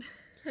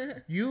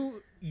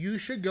 You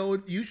should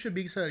go. You should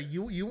be excited.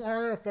 You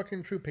are a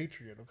fucking true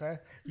patriot, okay?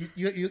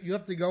 You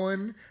have to go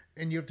in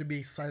and you have to be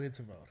excited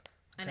to vote.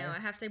 Okay? I know.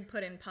 I have to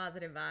put in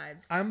positive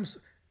vibes.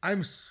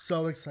 I'm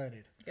so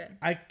excited. Good.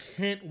 I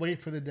can't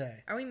wait for the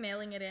day. Are we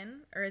mailing it in,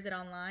 or is it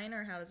online,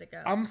 or how does it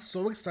go? I'm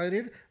so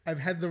excited. I've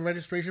had the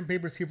registration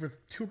papers here for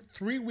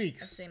 3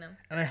 weeks. I've seen them,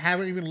 and I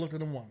haven't even looked at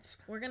them once.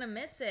 We're gonna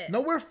miss it. No,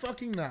 we're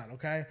fucking not.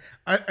 Okay.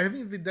 I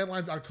think the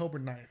deadline's October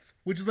 9th,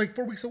 which is like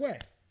 4 weeks away.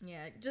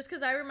 Yeah, just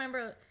because I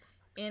remember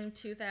in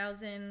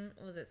 2000,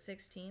 was it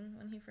 16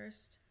 when he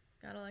first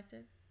got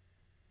elected?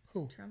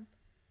 Who? Trump.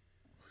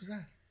 Who's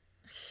that?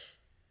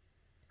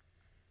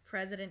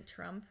 President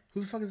Trump.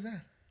 Who the fuck is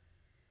that?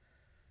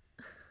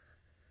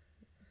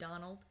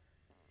 Donald.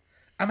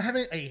 I'm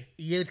having a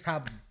huge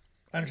problem.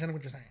 I understand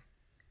what you're saying.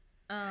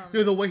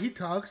 Dude, the way he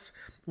talks,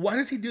 why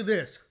does he do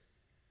this?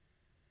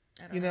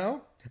 I don't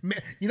know.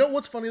 You know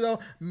what's funny though?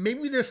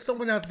 Maybe there's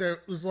someone out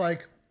there who's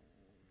like,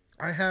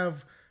 I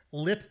have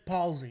lip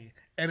palsy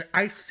and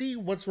I see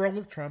what's wrong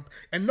with Trump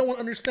and no one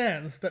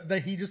understands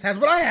that he just has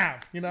what I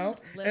have, you know?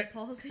 Lip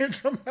palsy. And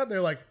Trump's out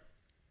there like,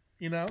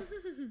 you know?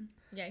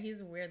 Yeah,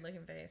 he's a weird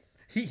looking face.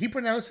 He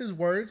pronounces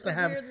words that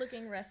have weird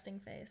looking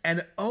resting face.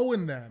 an O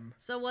in them.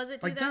 So was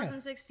it like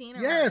 2016?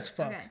 Or yes, what?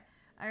 fuck. Okay.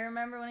 I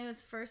remember when he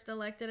was first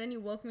elected and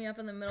you woke me up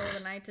in the middle of the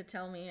night to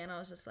tell me, and I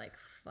was just like,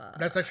 fuck.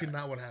 That's actually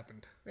not what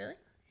happened. Really?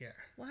 Yeah.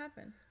 What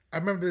happened? I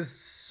remember this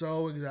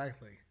so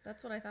exactly.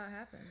 That's what I thought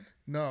happened.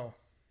 No.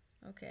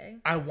 Okay.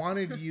 I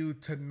wanted you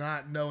to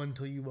not know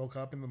until you woke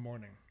up in the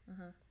morning.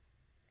 Uh-huh.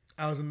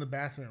 I was in the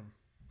bathroom.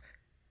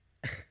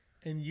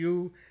 And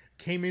you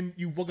came in,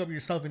 you woke up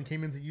yourself and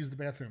came in to use the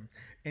bathroom.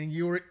 And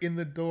you were in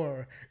the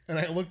door. And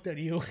I looked at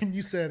you and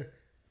you said,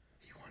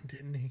 he won,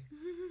 didn't he?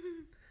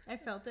 I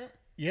felt it.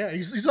 Yeah,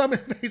 you saw my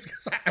face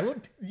because I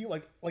looked at you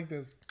like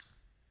this.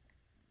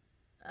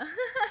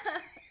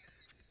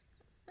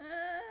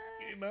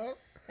 You know?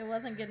 It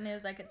wasn't good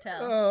news, I could tell.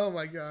 Oh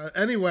my God.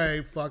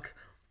 Anyway, fuck.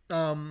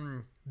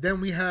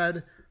 Then we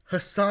had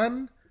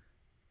Hassan,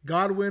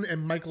 Godwin,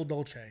 and Michael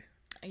Dolce.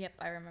 Yep,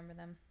 I remember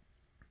them.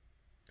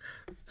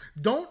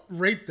 Don't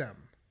rate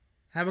them.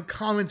 I have a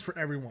comment for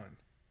everyone.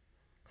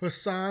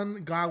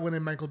 Hassan, Godwin,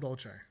 and Michael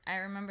Dolce. I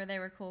remember they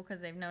were cool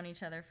because they've known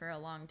each other for a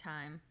long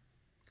time.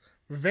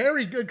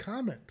 Very good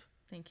comment.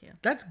 Thank you.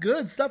 That's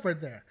good stuff right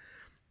there.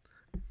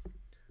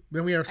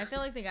 Then we have. I feel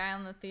like the guy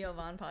on the Theo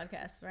Vaughn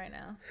podcast right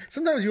now.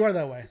 Sometimes you are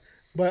that way,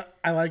 but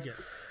I like it.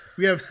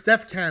 We have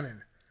Steph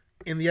Cannon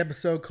in the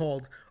episode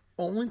called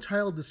 "Only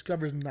Child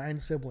Discovers 9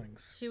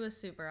 Siblings." She was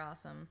super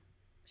awesome.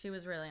 She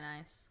was really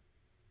nice.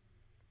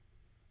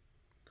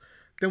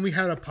 Then we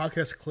had a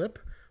podcast clip,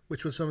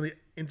 which was from the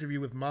interview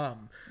with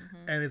Mom,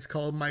 and it's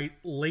called "My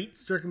Late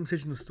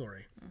Circumcision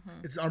Story."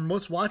 It's our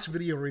most watched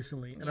video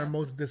recently and our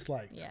most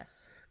disliked.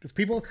 Yes. Because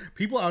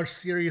people are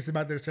serious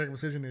about their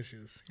circumcision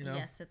issues, you know?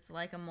 Yes, it's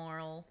like a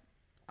moral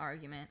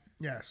argument.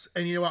 Yes.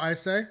 And you know what I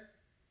say?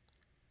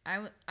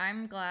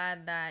 I'm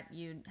glad that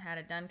you had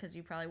it done because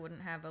you probably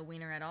wouldn't have a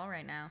wiener at all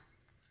right now.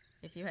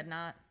 If you had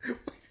not,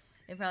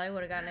 it probably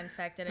would have gotten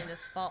infected and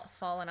just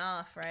fallen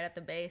off right at the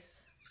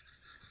base.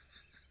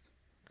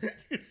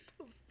 You're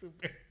so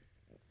stupid.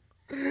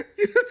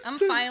 I'm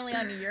finally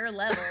on your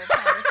level of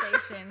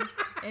conversation.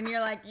 And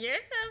you're like, you're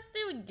so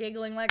stupid,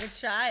 giggling like a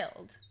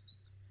child.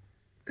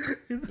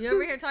 You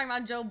over here talking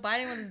about Joe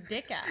Biden with his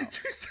dick out.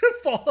 You said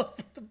fall off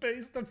at the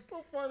base. That's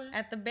so funny.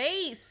 At the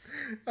base.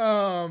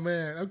 Oh,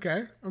 man.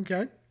 Okay.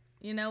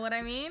 You know what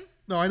I mean?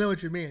 No, I know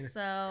what you mean.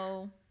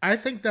 So. I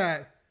think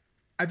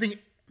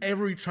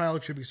every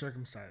child should be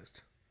circumcised.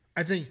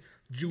 I think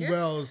You're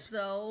Jewel's...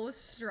 so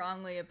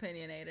strongly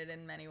opinionated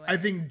in many ways. I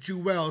think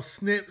Jewel,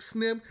 snip,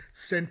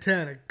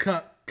 Santana,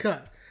 cut.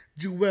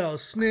 Jewel,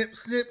 snip,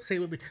 say it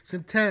with me.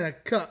 Santana,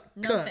 cut.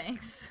 No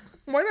thanks.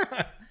 Why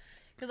not?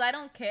 Because I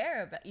don't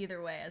care about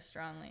either way as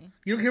strongly.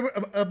 You don't care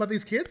about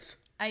these kids?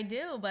 I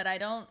do, but I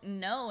don't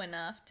know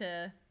enough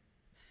to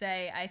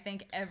say I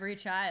think every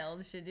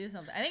child should do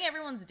something. I think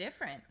everyone's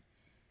different.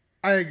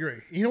 I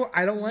agree. You know what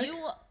I don't like?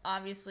 You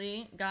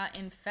obviously got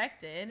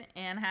infected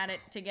and had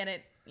it to get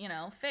it,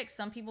 fixed.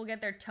 Some people get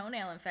their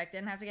toenail infected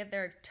and have to get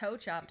their toe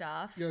chopped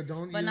off. Yo,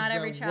 don't but use not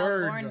every that child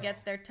word, born though.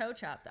 gets their toe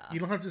chopped off. You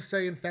don't have to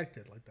say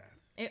infected like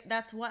that.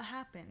 That's what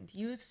happened.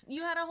 You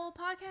had a whole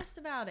podcast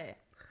about it.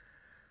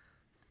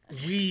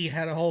 We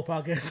had a whole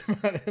podcast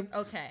about it.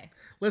 Okay.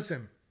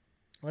 Listen.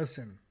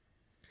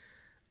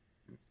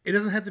 It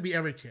doesn't have to be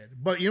every kid.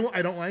 But you know what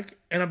I don't like?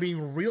 And I'm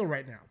being real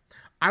right now.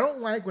 I don't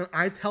like when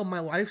I tell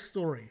my life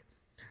story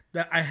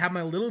that I have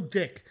my little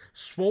dick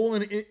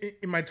swollen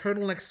in my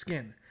turtleneck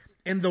skin.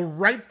 And the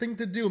right thing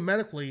to do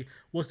medically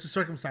was to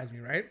circumcise me,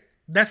 right?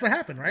 That's what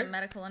happened, right? It's a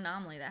medical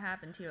anomaly that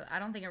happened to you. I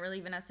don't think it really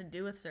even has to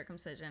do with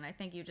circumcision. I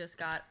think you just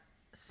got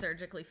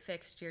surgically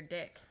fixed your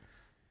dick.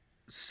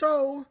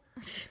 So,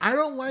 I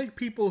don't like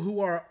people who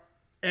are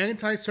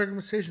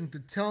anti-circumcision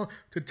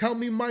to tell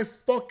me my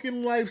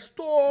fucking life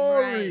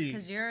story. Right,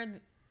 because you're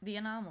the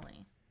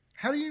anomaly.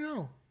 How do you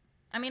know?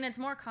 I mean, it's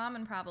more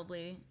common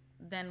probably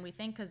than we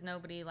think because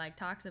nobody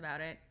talks about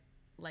it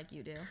like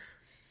you do.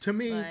 To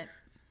me,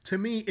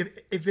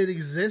 if it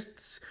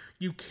exists,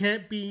 you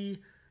can't be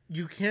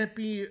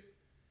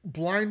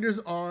blinders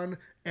on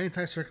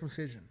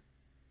anti-circumcision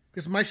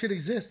because my shit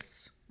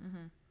exists.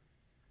 Mm-hmm.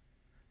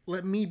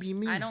 Let me be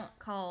me. I don't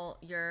call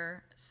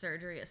your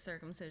surgery a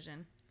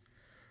circumcision.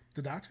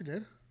 The doctor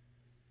did.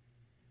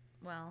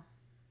 Well,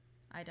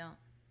 I don't.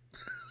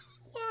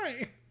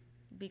 Why?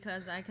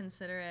 Because I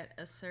consider it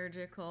a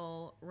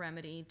surgical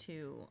remedy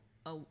to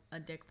a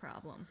dick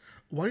problem.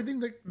 Why do you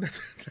think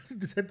that's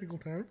the technical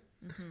term?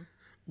 Mm-hmm.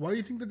 Why do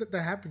you think that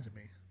happened to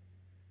me?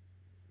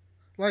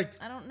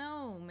 I don't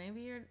know.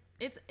 Maybe you're.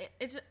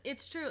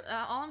 It's true.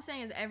 All I'm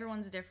saying is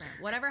everyone's different.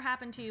 Whatever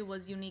happened to you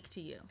was unique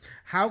to you.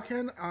 How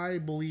can I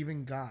believe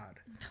in God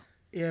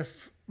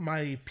if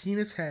my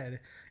penis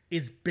head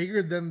is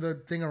bigger than the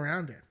thing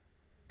around it?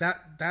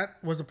 That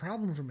was a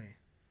problem for me.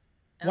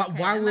 Okay,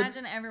 why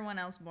imagine everyone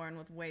else born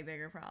with way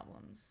bigger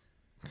problems.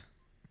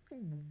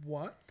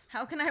 What?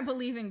 How can I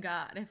believe in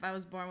God if I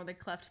was born with a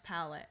cleft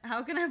palate?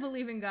 How can I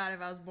believe in God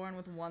if I was born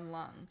with one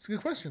lung? It's a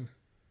good question.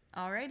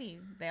 Alrighty.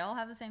 They all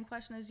have the same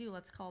question as you.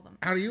 Let's call them.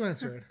 How do you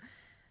answer it?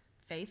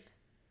 Faith.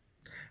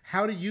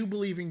 How do you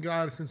believe in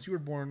God since you were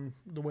born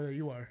the way that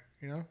you are,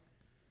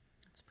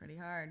 It's pretty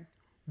hard.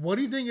 What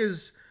do you think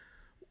is,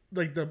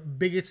 the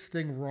biggest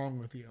thing wrong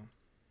with you?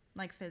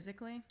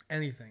 Physically?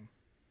 Anything.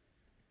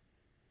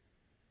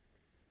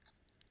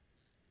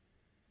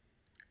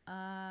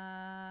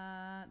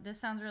 This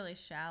sounds really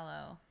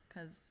shallow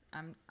because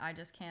I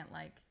just can't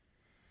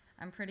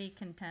I'm pretty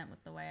content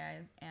with the way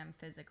I am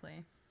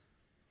physically.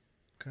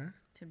 Okay.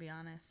 To be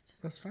honest.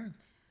 That's fine.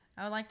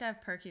 I would like to have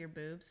perkier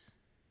boobs.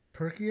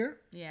 Perkier?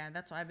 Yeah,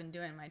 that's why I've been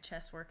doing my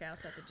chest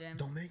workouts at the gym.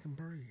 Don't make them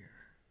perkier.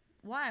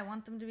 Why? I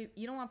want them to be...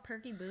 You don't want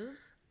perky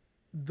boobs?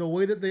 The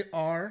way that they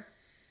are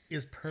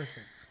is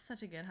perfect.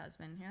 Such a good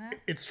husband. Hear that?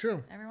 It's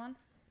true. Everyone?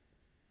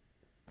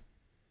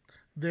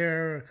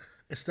 They're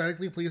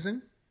aesthetically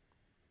pleasing,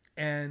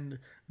 and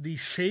the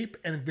shape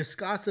and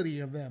viscosity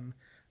of them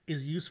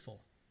is useful.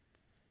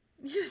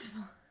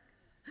 Useful.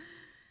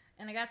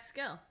 And I got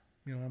skill.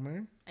 You know what I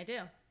mean? I do.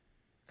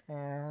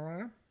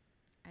 Alright.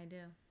 I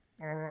do.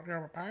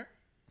 Alright.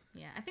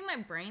 Yeah, I think my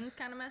brain's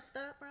kind of messed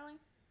up, probably.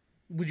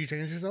 Would you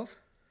change yourself?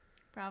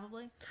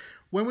 Probably.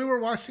 When we were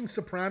watching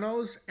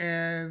Sopranos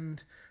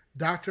and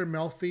Dr.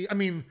 Melfi, I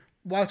mean,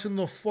 watching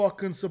the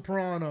fucking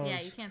Sopranos.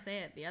 Yeah, you can't say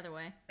it the other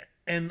way.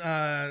 And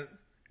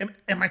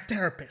my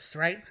therapist,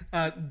 right?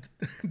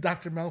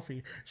 Dr.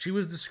 Melfi, she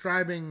was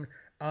describing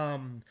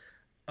BPD.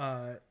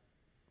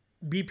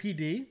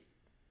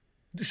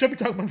 Should we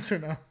talk about this or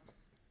no?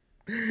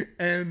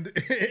 And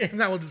if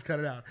not, we'll just cut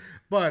it out.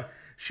 But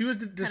she was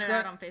Cut it describing.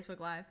 out on Facebook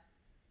Live.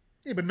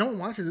 Yeah, but no one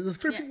watches it. There's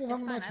three Yeah, people it's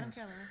fucking fine. I watching don't this.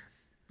 care. Laura.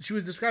 She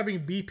was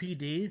describing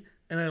BPD,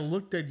 and I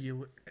looked at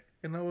you,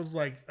 and I was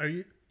like, "Are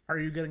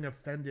you getting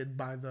offended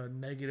by the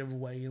negative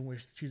way in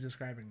which she's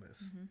describing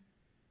this?"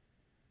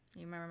 Mm-hmm.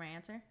 You remember my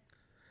answer?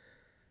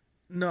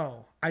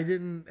 No, I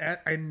didn't.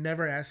 I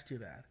never asked you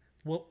that.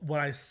 What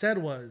I said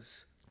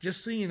was,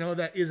 just so you know,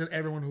 that isn't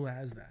everyone who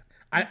has that.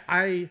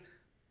 I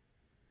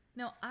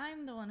No,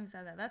 I'm the one who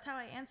said that. That's how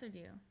I answered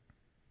you.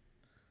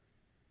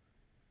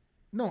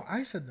 no,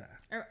 I said that.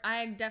 Or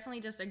I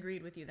definitely just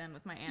agreed with you then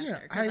with my answer. Yeah,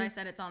 Because I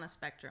said it's on a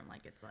spectrum.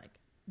 Like, it's like...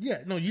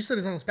 Yeah, no, you said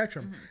it's on the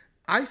spectrum. Mm-hmm.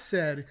 I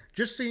said,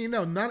 just so you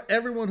know, not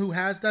everyone who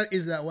has that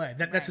is that way.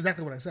 That's Right.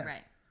 exactly what I said.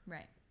 Right.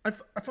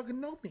 I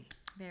fucking know me.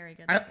 Very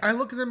good. I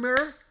look in the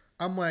mirror.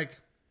 I'm like,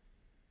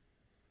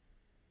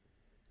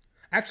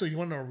 actually, you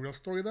want to know a real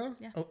story though?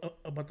 Yeah.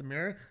 About the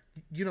mirror.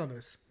 You know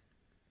this.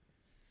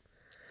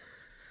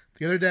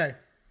 The other day,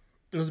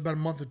 it was about a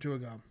month or two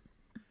ago.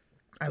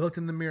 I looked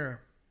in the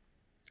mirror,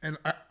 and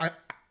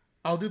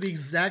I'll do the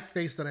exact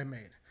face that I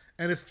made,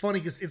 and it's funny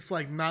because it's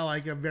like not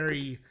like a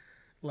very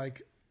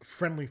like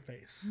friendly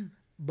face,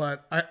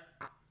 but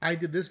I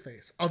did this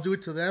face. I'll do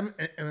it to them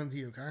and then to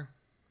you, okay?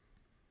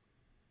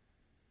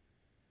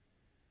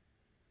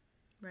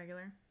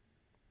 Regular.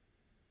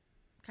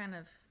 Kind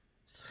of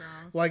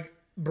strong. Like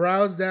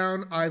brows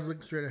down, eyes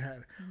looking straight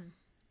ahead. Mm-hmm.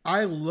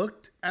 I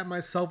looked at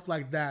myself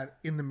like that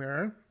in the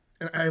mirror,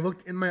 and I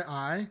looked in my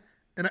eye,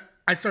 and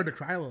I started to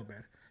cry a little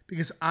bit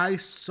because I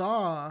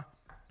saw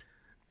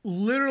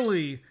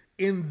literally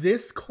in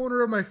this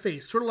corner of my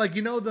face, sort of like,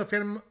 you know, the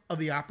Phantom of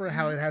the Opera,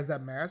 how it has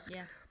that mask?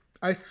 Yeah.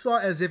 I saw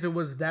as if it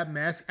was that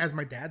mask as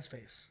my dad's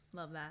face.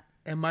 Love that.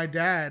 And my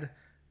dad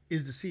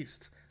is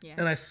deceased. Yeah.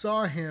 And I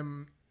saw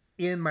him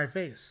in my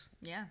face.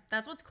 Yeah.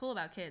 That's what's cool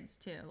about kids,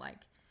 too. Like,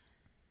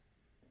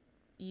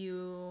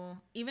 you...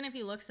 Even if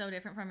you look so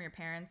different from your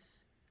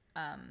parents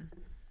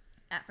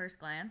at first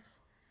glance,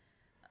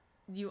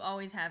 you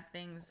always have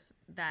things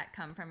that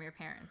come from your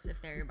parents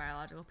if they're your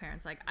biological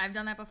parents. Like, I've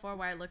done that before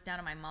where I looked down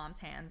at my mom's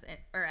hands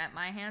or at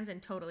my hands and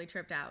totally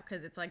tripped out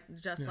because it's like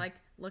just like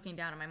looking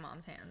down at my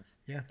mom's hands.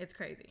 Yeah. It's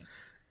crazy.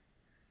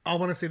 I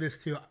want to say this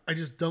too. I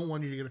just don't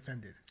want you to get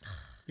offended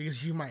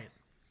because you might.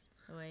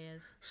 The way it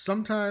is.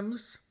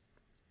 Sometimes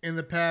in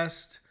the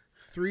past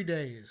 3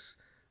 days,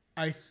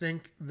 I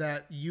think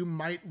that you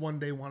might one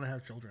day want to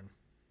have children.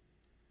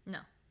 No.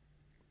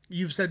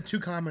 You've said 2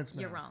 comments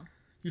now. You're wrong.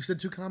 You've said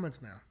 2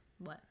 comments now.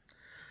 What?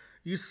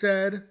 You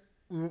said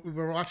we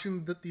were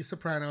watching the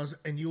Sopranos,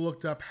 and you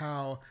looked up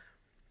how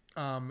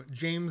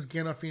James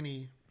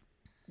Gandolfini,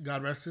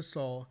 God rest his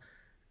soul,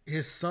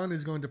 his son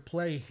is going to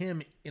play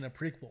him in a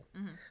prequel.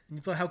 Mm-hmm. And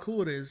you thought how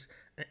cool it is,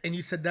 and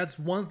you said that's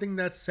one thing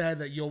that's sad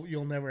that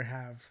you'll never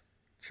have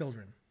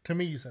children. To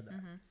me, you said that,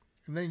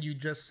 and then you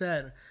just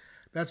said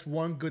that's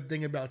one good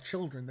thing about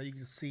children that you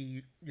can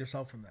see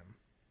yourself in them.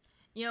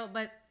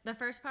 But the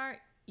first part,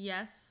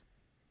 yes,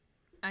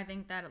 I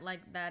think that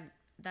like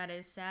that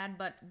is sad,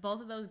 but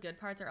both of those good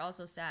parts are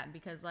also sad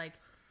because like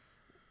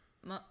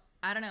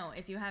I don't know,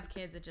 if you have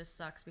kids it just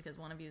sucks because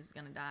one of you is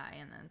going to die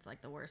and then it's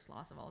like the worst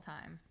loss of all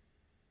time.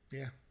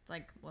 Yeah. It's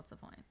like, what's the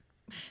point?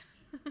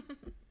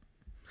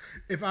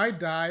 If I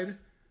died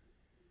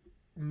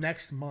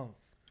next month,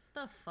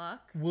 the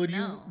fuck?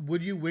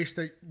 would you wish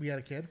that we had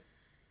a kid?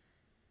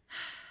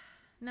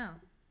 No.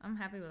 I'm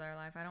happy with our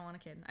life. I don't want a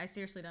kid. I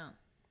seriously don't.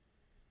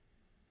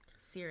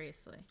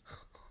 Seriously.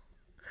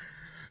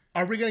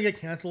 Are we gonna get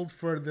canceled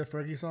for the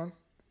Fergie song?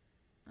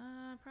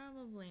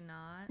 Probably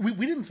not.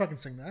 We didn't fucking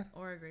sing that.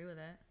 Or agree with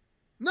it.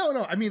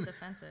 No. I mean, It's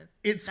offensive.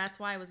 It's That's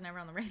why it was never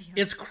on the radio.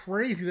 It's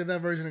crazy that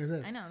version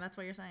exists. I know. That's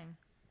what you're saying.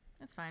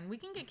 That's fine. We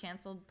can get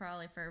canceled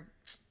probably for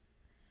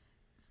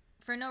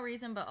no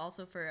reason, but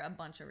also for a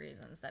bunch of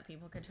reasons that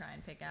people could try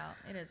and pick out.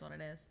 It is what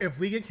it is. If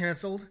we get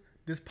canceled,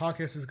 this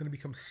podcast is gonna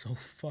become so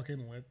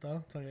fucking lit, though.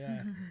 I'll tell you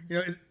that. You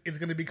know, it's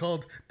gonna be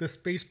called "The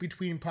Space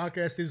Between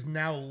Podcast Is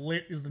Now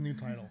Lit" is the new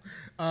title.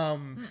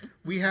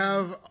 We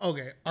have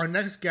our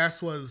next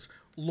guest was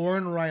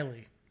Lauren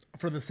Riley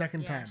for the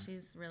second time. Yeah,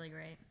 she's really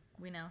great.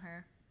 We know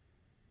her.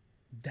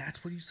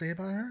 That's what you say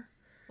about her?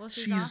 Well,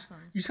 she's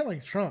awesome. You sound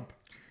like Trump.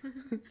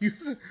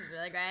 She's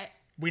really great.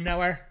 We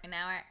know her. We know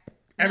her.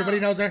 Everybody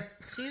knows her.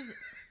 She's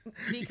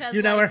because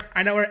you know her.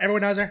 I know her.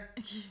 Everyone knows her.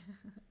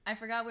 I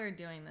forgot we were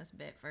doing this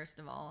bit first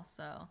of all,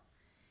 so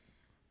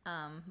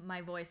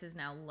my voice is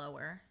now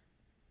lower.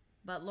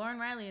 But Lauren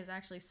Riley is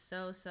actually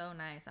so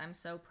nice. I'm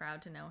so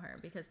proud to know her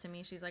because to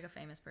me she's like a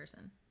famous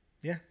person.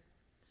 Yeah.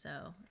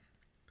 So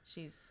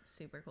she's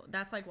super cool.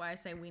 That's like why I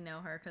say we know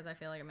her because I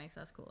feel like it makes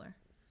us cooler.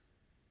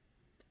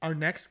 our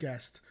next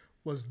guest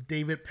was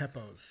David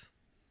Pepos.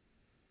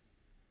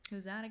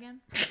 Who's that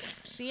again?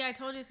 See, I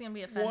told you it's going to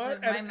be offensive.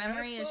 What My an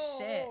memory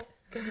asshole.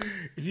 is shit.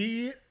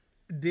 He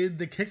did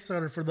the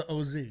Kickstarter for the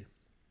OZ.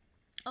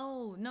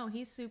 Oh, no,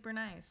 he's super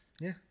nice.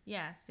 Yeah.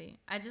 Yeah, see.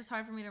 It's just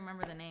hard for me to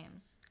remember the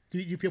names. Do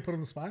you feel put on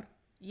the spot?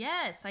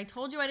 Yes, I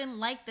told you I didn't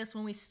like this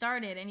when we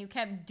started, and you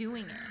kept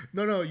doing it.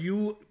 No,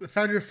 you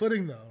found your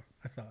footing though.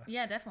 I thought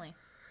Yeah, definitely.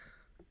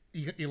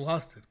 you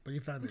lost it, but you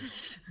found it.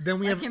 Then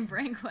we Like have in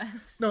Brain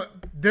Quest. no.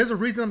 There's a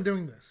reason I'm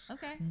doing this.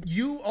 Okay.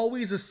 You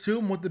always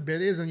assume what the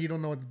bit is, and you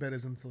don't know what the bit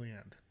is until the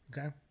end.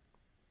 Okay.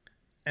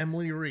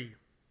 Emily Ree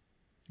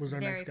was our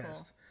Very next cool.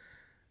 guest.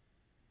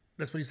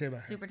 That's what you say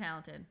about her. Super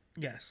talented.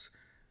 Yes.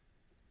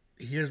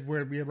 Here's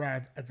where we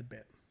arrive at the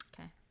bit.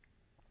 Okay.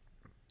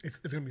 It's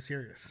gonna be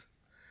serious.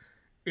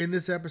 In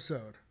this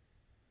episode,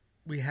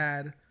 we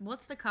had.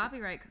 What's the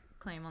copyright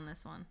claim on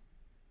this one?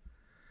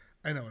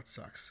 I know it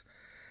sucks.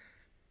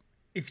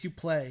 If you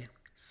play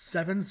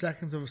 7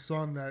 seconds of a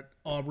song that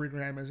Aubrey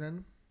Graham is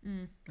in,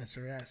 that's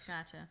your ass.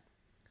 Gotcha.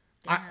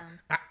 I, Damn.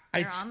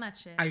 I, They're on that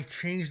shit. I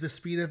changed the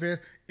speed of it.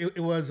 It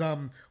was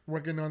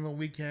working on the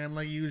weekend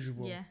like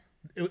usual. Yeah.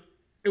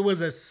 It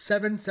was a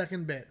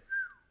 7-second bit.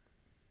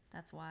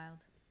 That's wild.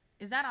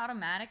 Is that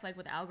automatic, like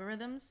with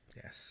algorithms?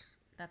 Yes.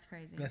 That's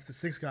crazy. That's the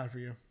 6 God for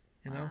you.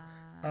 You know?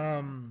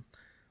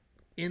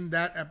 In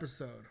that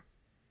episode,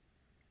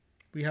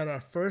 we had our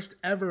first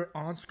ever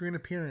on-screen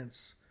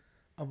appearance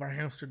of our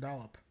hamster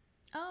Dollop.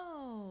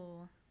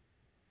 Oh.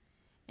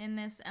 In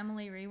this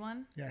Emily Ree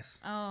one? Yes.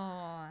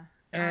 Oh.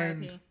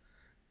 And R.I.P.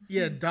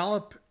 yeah,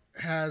 Dollop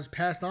has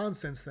passed on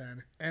since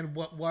then. And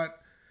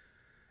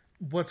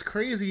what's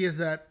crazy is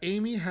that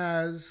Amy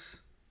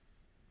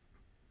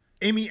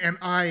and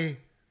I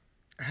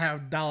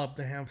have Dollop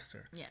the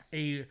hamster. Yes.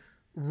 A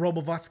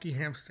Robovatsky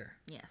hamster.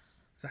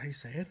 Yes. Is that how you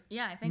say it?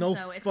 Yeah, I think No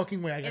so.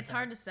 fucking way I get It's that.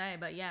 hard to say,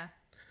 but yeah.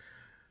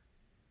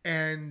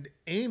 And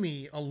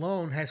Amy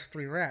alone has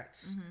 3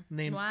 rats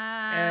named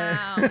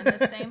Wow. In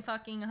the same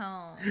fucking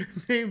home.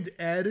 named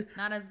Ed,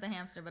 Not as the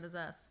hamster, but as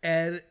us.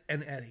 Ed,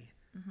 and Eddie.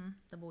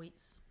 The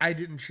boys. I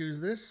didn't choose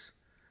this,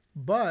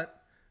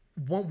 but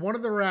one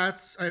of the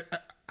rats,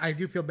 I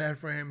do feel bad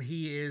for him.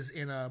 He is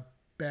in a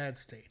bad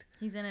state.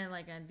 He's in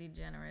like a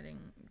degenerative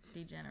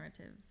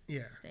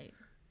Yeah. state.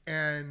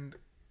 And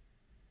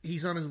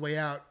he's on his way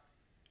out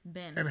and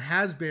Ben.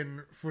 has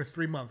been for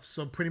 3 months.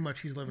 So pretty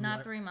much he's living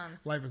Not 3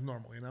 months. life is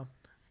normal, you know?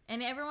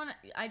 And everyone,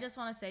 I just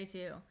want to say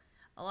too,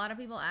 a lot of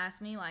people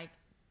ask me like,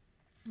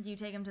 do you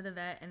take him to the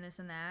vet and this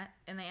and that?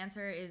 And the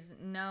answer is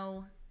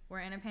no. We're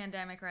in a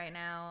pandemic right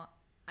now.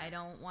 I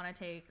don't want to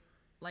take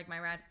like my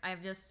rat.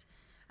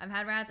 I've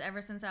had rats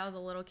ever since I was a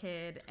little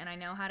kid, and I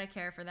know how to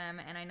care for them,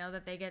 and I know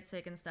that they get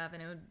sick and stuff,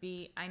 and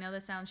I know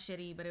this sounds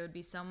shitty, but it would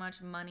be so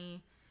much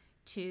money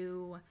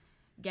to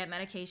get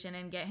medication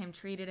and get him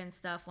treated and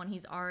stuff when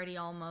he's already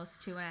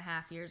almost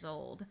 2.5 years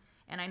old.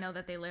 And I know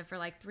that they live for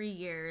like 3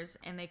 years,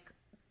 and I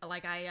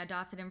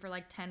adopted him for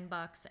like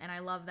 $10, and I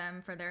love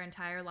them for their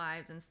entire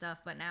lives and stuff.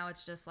 But now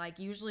it's just like,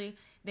 usually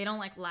they don't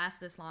like last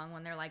this long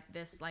when they're like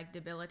this like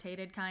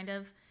debilitated kind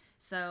of.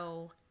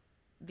 So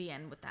the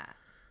end with that.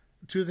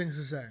 2 things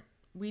to say.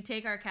 We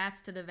take our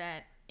cats to the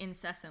vet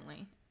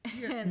incessantly.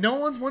 No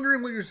one's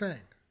wondering what you're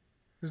saying.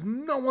 There's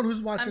no one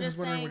who's watching I'm who's just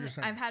wondering saying, what you're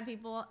saying. I've had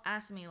people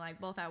ask me like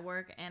both at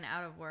work and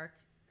out of work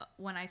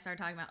when I start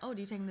talking about, oh,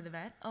 do you take him to the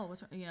vet? Oh,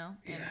 what's, and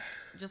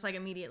just like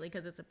immediately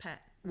because it's a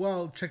pet.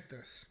 Well, check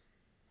this.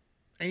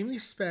 Amy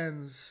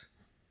spends,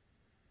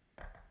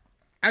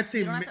 I'd say,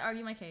 You don't have to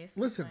argue my case.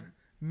 listen, It's fine.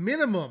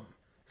 minimum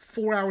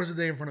 4 hours a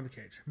day in front of the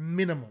cage.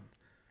 Minimum.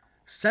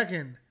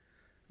 Second,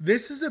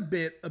 this is a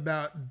bit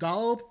about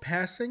Dollop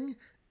passing,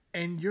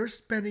 and you're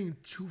spending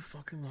too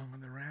fucking long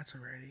on the rats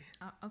already.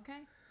 Okay.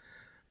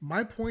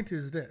 My point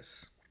is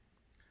this.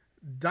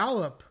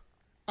 Dollop,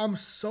 I'm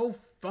so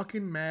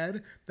fucking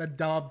mad that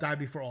Dollop died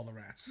before all the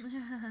rats.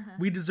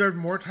 We deserved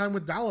more time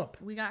with Dollop.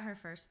 We got her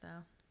first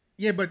though.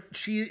 Yeah, but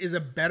she is a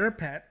better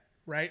pet,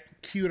 right?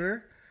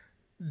 Cuter,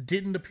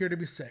 didn't appear to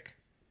be sick.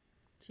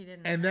 She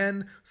didn't. And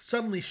then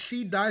suddenly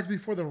she dies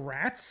before the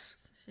rats?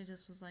 She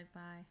just was like,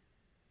 bye.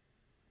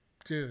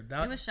 Dude,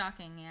 It was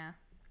shocking, yeah.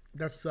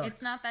 that sucks.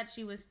 It's not that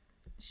she was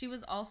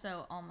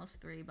also almost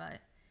 3,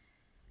 but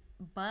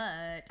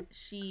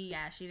she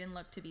didn't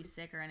look to be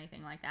sick or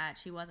anything like that.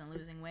 She wasn't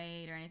losing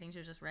weight or anything. She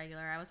was just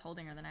regular. I was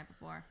holding her the night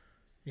before.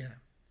 Yeah.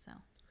 So.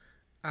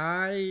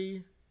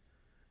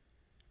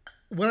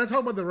 When I talk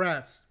about the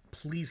rats,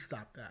 please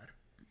stop that.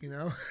 You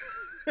know?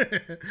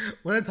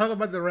 When I talk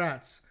about the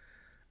rats,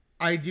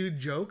 I do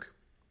joke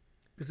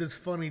because it's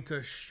funny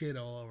to shit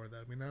all over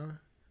them, you know?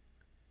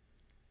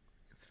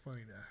 It's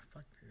funny to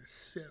fucking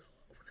shit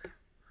all over them.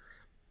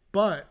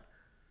 But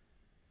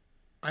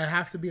I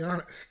have to be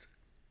honest.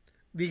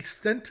 The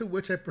extent to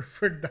which I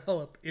prefer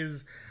Dollop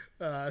is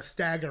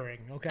staggering,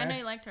 okay? I know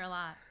you liked her a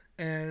lot.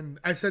 And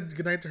I said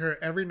goodnight to her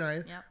every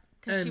night. Yep.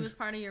 Because she And- was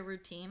part of your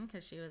routine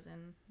because she was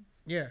in...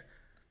 Yeah.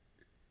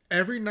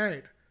 Every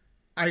night,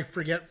 I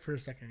forget for a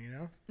second, you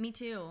know? Me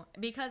too.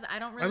 Because I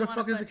don't Why really the want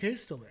fuck to is the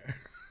case still there?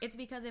 It's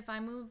because if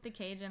I move the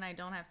cage and I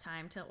don't have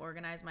time to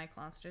organize my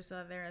clusters so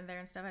that they're in there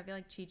and stuff, I feel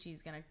like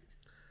Chi-Chi's gonna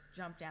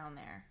jump down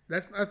there.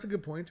 That's a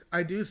good point.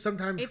 I do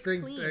sometimes It's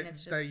think clean, that,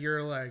 it's that just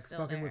you're like still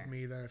fucking with there.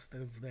 me. That's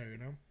there, you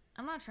know.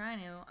 I'm not trying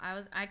to.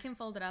 I can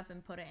fold it up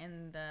and put it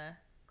in the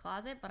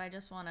closet, but I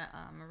just want to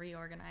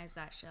reorganize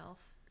that shelf.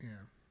 Yeah,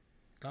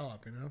 doll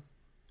up, you know.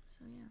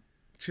 So yeah,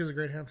 She was a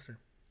great hamster.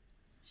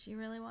 she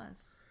really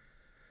was.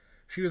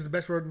 She was the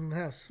best rodent in the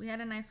house. We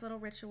had a nice little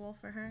ritual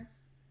for her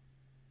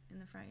in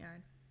the front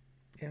yard.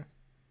 Yeah.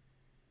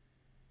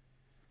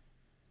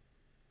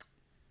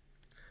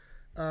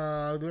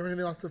 Do we have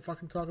anything else to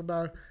fucking talk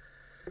about?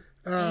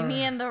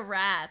 Amy and the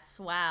rats.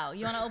 Wow.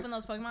 You want to open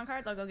those Pokemon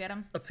cards? I'll go get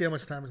them. Let's see how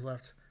much time is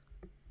left.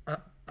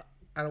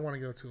 I don't want to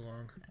go too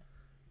long.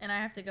 And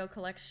I have to go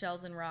collect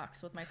shells and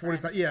rocks with my friend.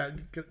 45. Yeah,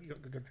 get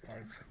the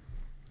cards.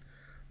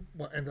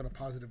 We'll end on a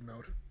positive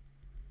note.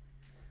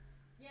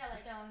 Yeah,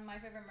 like on My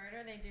Favorite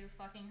Murder, they do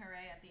fucking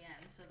hooray at the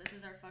end. So this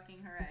is our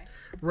fucking hooray.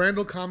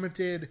 Randall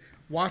commented,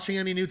 watching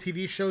any new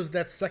TV shows,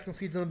 that second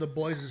season of The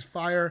Boys is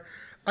fire.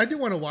 I do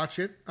want to watch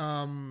it.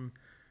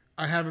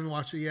 I haven't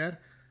watched it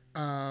yet.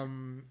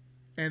 And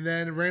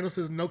then Randall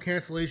says, no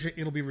cancellation,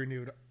 it'll be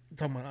renewed.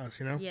 Talking about us,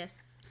 you know? Yes.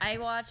 I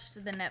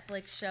watched the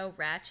Netflix show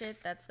Ratchet.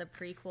 That's the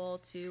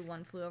prequel to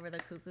One Flew Over the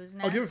Cuckoo's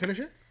Nest. Oh, did you ever finish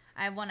it?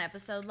 I have one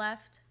episode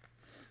left.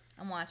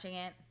 I'm watching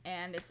it,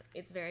 and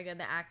it's very good.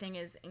 The acting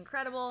is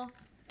incredible,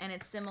 and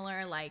it's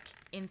similar, like,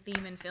 in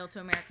theme and feel to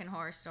American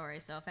Horror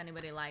Story. So if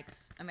anybody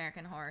likes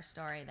American Horror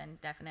Story, then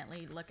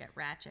definitely look at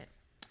Ratchet.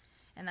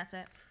 And that's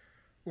it.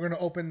 We're going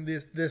to open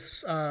this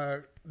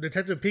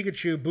Detective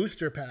Pikachu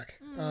booster pack.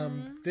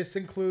 This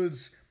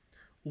includes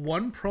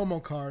one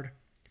promo card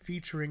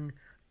featuring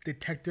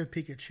Detective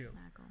Pikachu.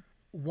 Knuckle.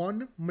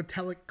 One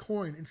metallic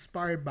coin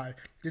inspired by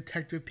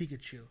Detective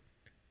Pikachu.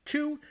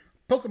 2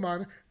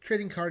 Pokemon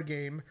trading card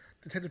game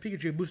Detective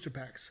Pikachu booster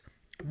packs.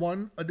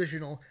 1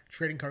 additional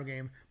trading card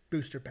game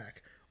booster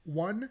pack.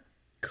 1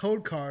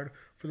 code card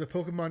for the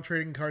Pokemon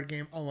trading card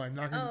game online.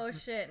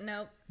 Shit,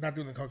 nope. Not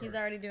doing the code He's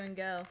card. already doing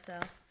go, so.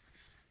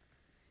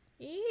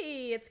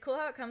 Eee, it's cool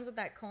how it comes with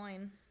that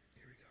coin.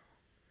 Here we go.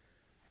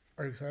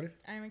 Are you excited?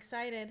 I'm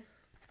excited.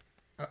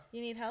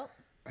 You need help?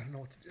 I don't know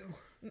what to do.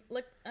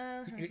 Look,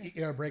 let me see.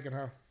 You gotta break it,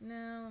 huh?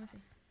 No, let me see.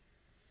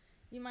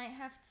 You might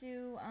have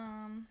to,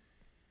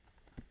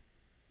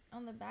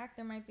 on the back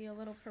there might be a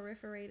little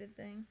perforated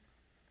thing.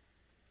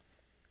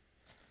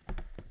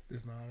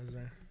 There's not, is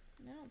there?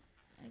 No,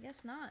 I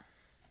guess not.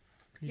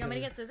 You want me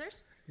to get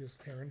scissors? You just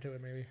tear into it,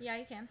 maybe. Yeah,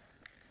 you can.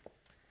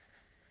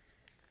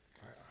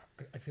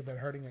 I feel bad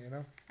hurting it, you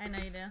know? I know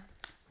you do.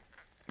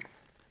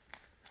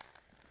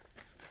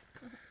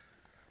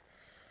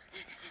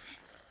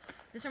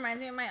 This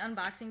reminds me of my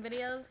unboxing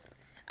videos.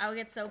 I would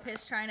get so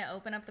pissed trying to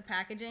open up the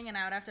packaging, and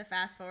I would have to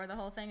fast forward the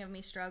whole thing of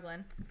me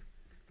struggling.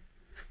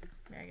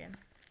 Very good.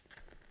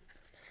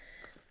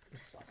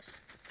 This sucks.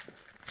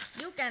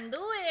 You can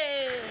do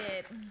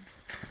it!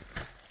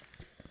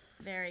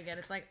 Very good.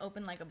 It's like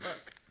open like a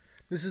book.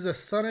 This is a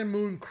Sun and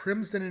Moon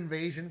Crimson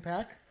Invasion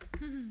pack.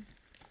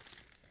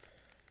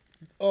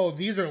 Oh,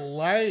 these are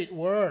light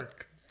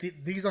work.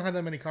 These don't have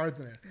that many cards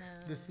in it. No.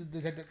 This is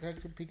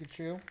Detective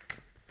Pikachu.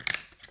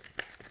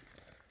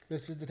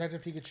 This is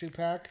Detective Pikachu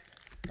pack.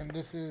 And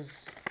this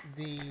is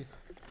the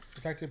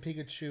Detective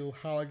Pikachu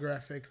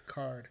holographic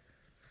card.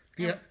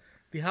 The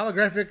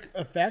holographic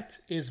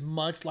effect is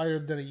much lighter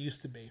than it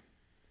used to be.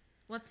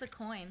 What's the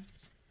coin?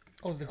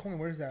 Oh, the coin.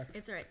 Where's that?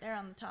 It's right there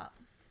on the top.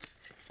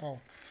 Oh.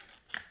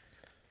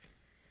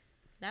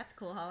 That's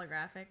cool,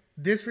 holographic.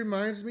 This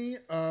reminds me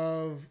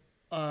of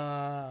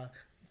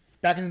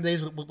back in the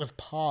days with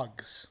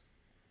Pogs.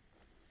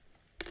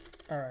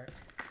 All right.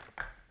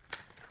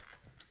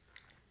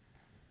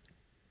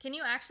 Can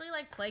you actually,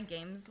 like, play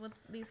games with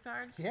these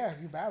cards? Yeah,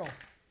 you battle.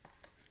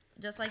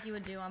 Just like you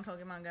would do on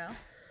Pokemon Go?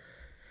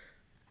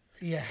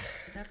 Yeah.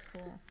 That's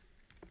cool.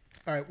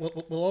 All right,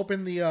 we'll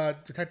open the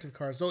detective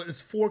cards. So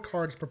it's 4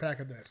 cards per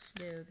pack of this.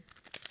 Dude.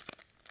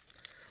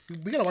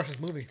 We gotta watch this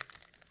movie.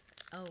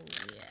 Oh,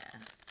 yeah.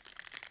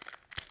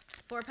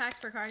 4 packs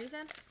per card, you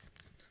said?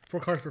 4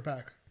 cards per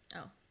pack.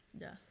 Oh,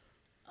 duh.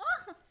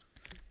 Oh!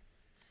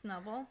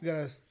 Snubble. We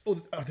gotta. Oh,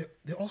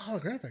 they're all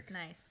holographic.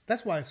 Nice.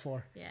 That's why it's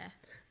 4. Yeah.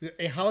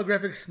 A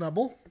holographic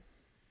Snubble.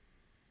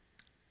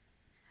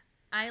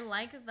 I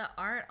like the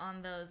art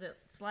on those.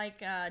 It's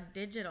like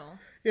digital.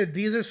 Yeah,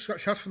 these are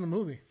shots from the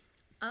movie.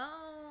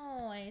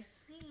 Oh, I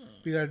see.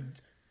 We got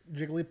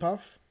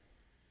Jigglypuff.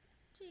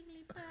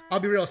 Jigglypuff. I'll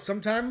be real.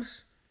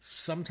 Sometimes,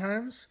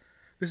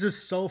 this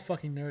is so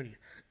fucking nerdy.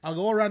 I'll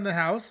go around the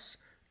house,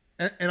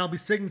 and I'll be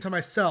singing to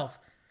myself.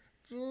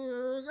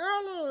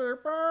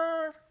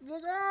 Jigglypuff,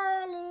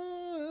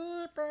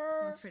 Jigglypuff.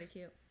 That's pretty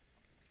cute.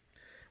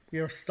 We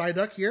have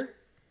Psyduck here.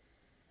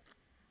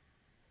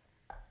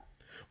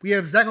 We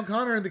have Zach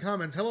O'Connor in the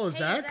comments. Hello, Hey,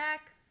 Zach.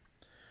 Zach.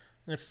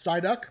 That's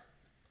Psyduck.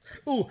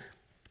 Ooh,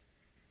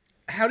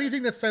 how do you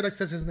think that Psyduck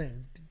says his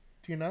name?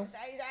 Do you know?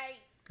 Zai.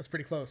 That's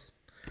pretty close.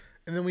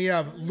 And then we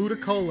have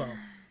Ludicolo.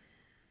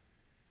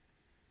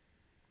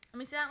 Let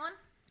me see that one.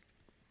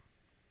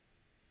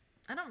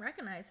 I don't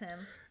recognize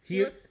him. He-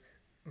 He looks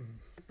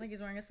like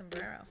he's wearing a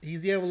sombrero.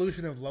 He's the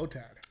evolution of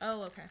Lotad.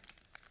 Oh, okay.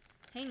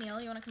 Hey, Neil,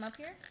 you want to come up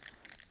here?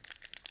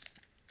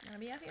 You want to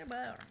be up here,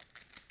 bro?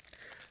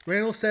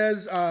 Randall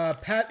says,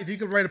 Pat, if you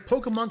could write a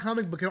Pokemon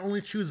comic but can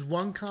only choose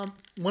one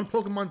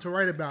Pokemon to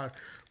write about,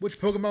 which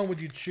Pokemon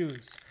would you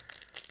choose?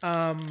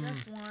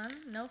 Just one.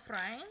 No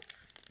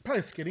friends.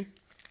 Probably Skitty.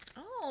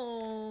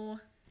 Oh.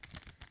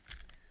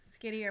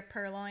 Skitty or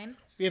Purloin.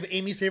 We have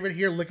Amy's favorite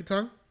here,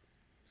 Lickitung.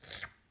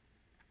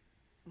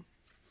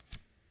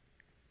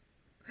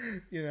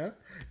 You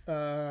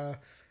know?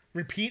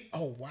 Repeat.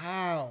 Oh,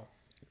 wow.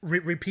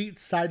 Repeat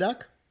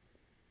Psyduck.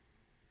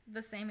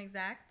 The same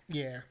exact.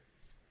 Yeah.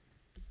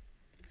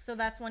 So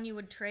that's one you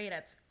would trade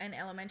at an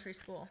elementary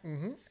school.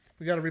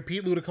 We got to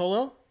repeat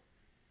Ludicolo.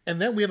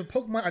 And then we have a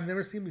Pokemon I've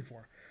never seen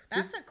before.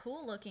 That's a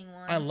cool looking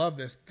one. I love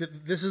this.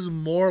 This is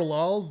more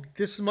lol.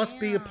 This must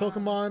be a Damn.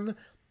 Pokemon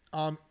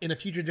in a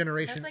future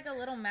generation. That's like a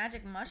little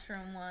magic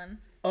mushroom one.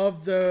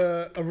 Of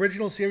the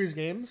original series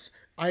games,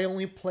 I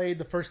only played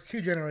the first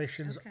 2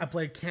 generations. Okay. I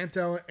played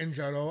Kanto and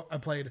Johto. I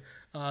played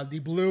the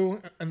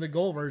blue and the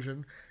gold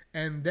version.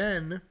 And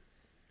then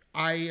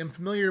I am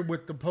familiar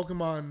with the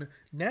Pokemon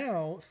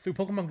now through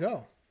Pokemon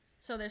Go.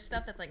 So there's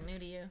stuff that's like new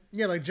to you.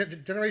 Yeah, like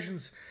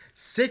generations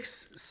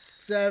 6,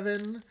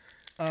 7,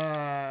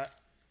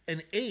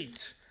 and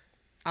 8,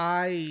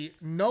 I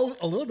know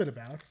a little bit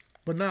about,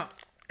 but not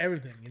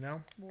everything, you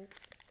know?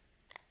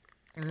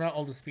 Not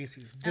all the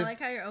species. I like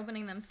how you're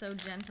opening them so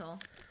gentle.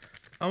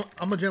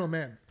 I'm a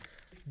gentleman.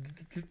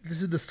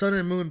 This is the Sun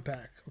and Moon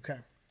pack. Okay.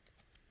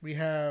 We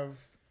have...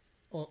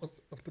 Oh,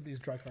 let's put these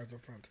dry cards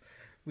up front.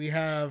 We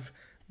have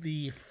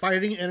the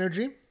Fighting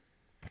Energy.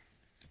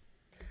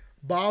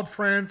 Bob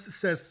France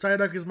says,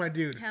 Psyduck is my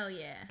dude. Hell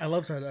yeah. I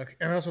love Psyduck.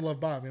 And I also love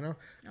Bob, you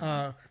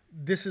know?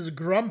 This is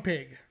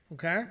Grumpig.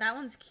 Okay? That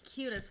one's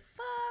cute as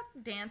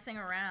fuck, dancing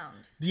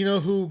around. Do you know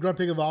who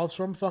Grumpig evolves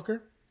from,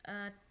 fucker?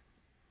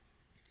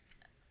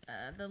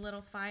 The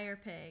little fire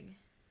pig.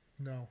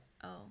 No.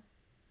 Oh.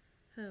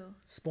 Who?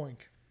 Spoink.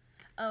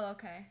 Oh,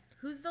 okay.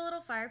 Who's the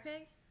little fire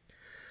pig?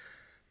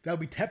 That would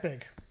be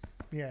Tepig.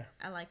 Yeah.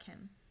 I like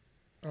him.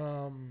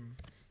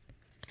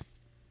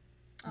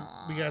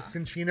 We got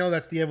Cinchino.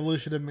 That's the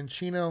evolution of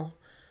Minchino.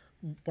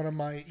 One of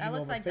my That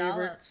looks like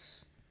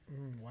favorites.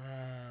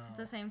 Wow. It's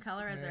the same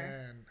color as her.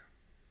 Man.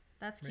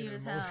 That's Made cute it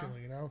as hell. emotional,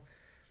 you know?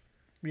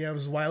 We have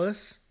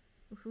Zwilus.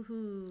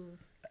 Ooh.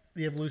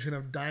 The evolution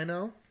of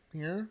Dino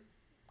here.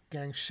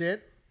 Gang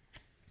shit.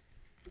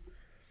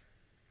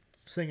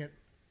 Sing it.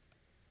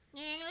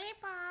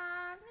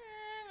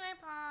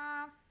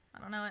 I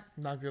don't know it.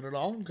 Not good at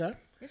all. Okay.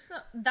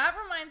 That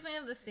reminds me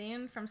of the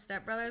scene from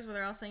Step Brothers where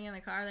they're all singing in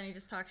the car, then he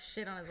just talks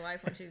shit on his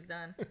wife when she's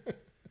done.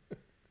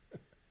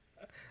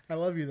 I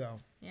love you, though.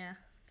 Yeah.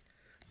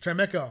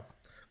 Chimecho.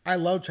 I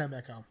love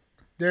Chimecho.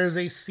 There's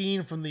a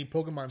scene from the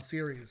Pokemon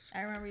series.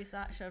 I remember you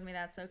showed me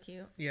that. So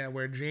cute. Yeah,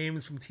 where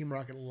James from Team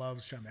Rocket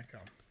loves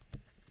Chimecho.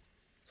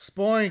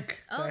 Spoink.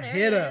 Oh, the there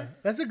hitter. it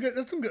is.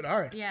 That's some good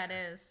art. Yeah, it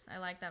is. I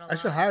like that a lot. I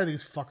should hire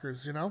these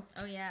fuckers, you know?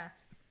 Oh, yeah.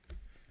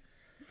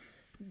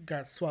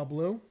 Got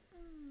Swablu.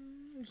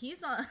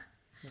 He's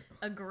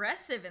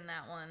aggressive in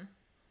that one.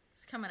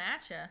 He's coming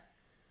at you.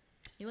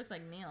 He looks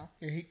like Neil.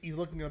 Yeah, he's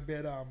looking a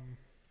bit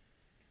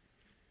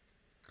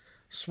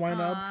swine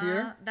up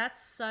here.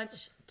 That's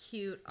such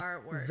cute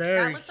artwork.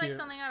 Very that looks like cute.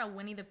 something out of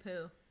Winnie the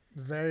Pooh.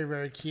 Very,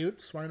 very cute.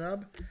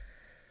 Swinub.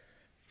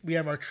 We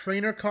have our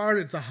trainer card.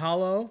 It's a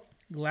hollow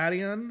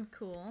Gladion.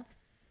 Cool.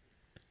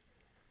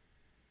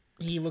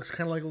 He looks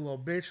kind of like a little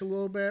bitch a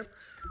little bit.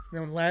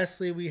 And then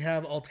lastly, we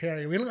have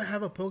Altaria. We don't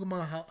have a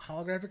Pokemon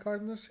holographic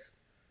card in this yet.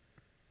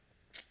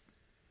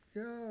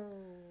 Yo.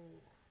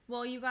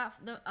 Well, you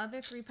got the other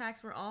 3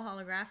 packs were all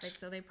holographic,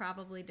 so they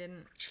probably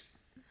didn't.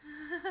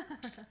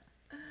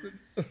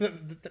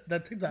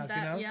 that TikTok, you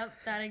know? Yep,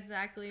 that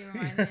exactly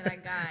reminds me of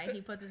that guy.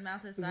 He puts his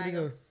mouth What aside he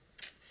goes,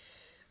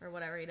 or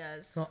whatever he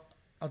does. no,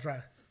 I'll try.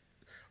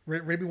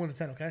 Rate me 1 to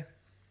 10, okay?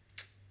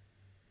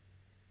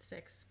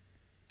 6.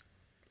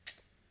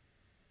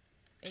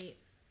 8.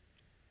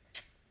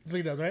 That's what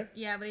he does, right?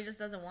 Yeah, but he just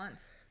does it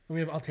once. And we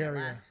have It Altaria.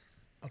 lasts.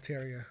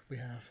 Altaria, we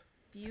have.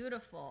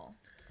 Beautiful.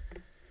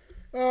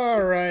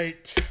 All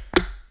right.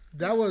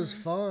 That was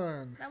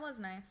fun. That was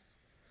nice.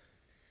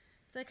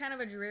 It's a kind of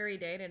a dreary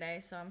day today,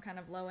 so I'm kind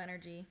of low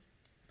energy.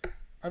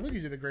 I think you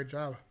did a great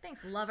job.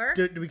 Thanks, lover.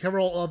 Did we cover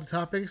all the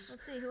topics?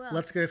 Let's see, who else?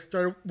 Let's get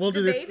started. We'll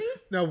do The this. baby?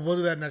 No, we'll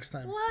do that next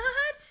time.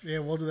 What? Yeah,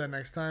 we'll do that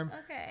next time.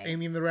 Okay.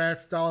 Amy and the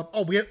Rats, Dollop.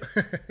 Oh, we have.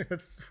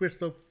 We're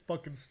so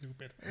fucking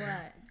stupid.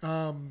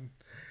 What?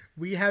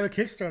 We have a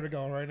Kickstarter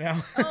going right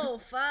now. Oh,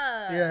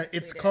 fuck. Yeah,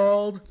 it's We do.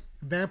 called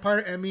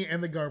Vampire Emmy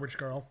and the Garbage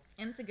Girl.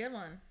 And it's a good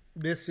one.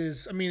 This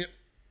is, I mean,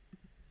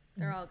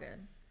 They're all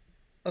good.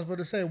 I was about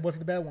to say, what's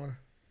the bad one?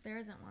 There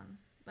isn't one.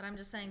 But I'm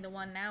just saying the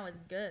one now is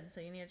good, so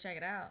you need to check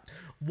it out.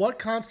 What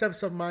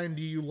concepts of mine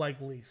do you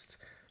like least?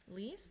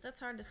 Least? That's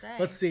hard to say.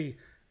 Let's see.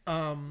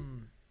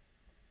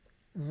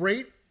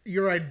 Rate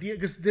your idea,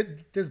 because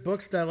there's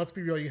books that, let's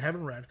be real, you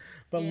haven't read.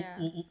 But Yeah.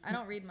 I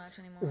don't read much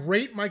anymore.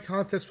 rate my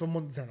concepts from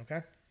 1 to 10,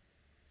 okay?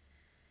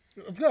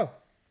 Let's go.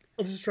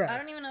 Let's just try. I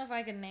don't even know if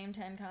I can name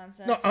 10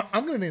 concepts. No,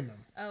 I'm going to name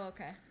them. Oh,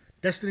 okay.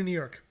 Destiny, New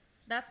York.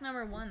 That's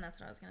number 1. That's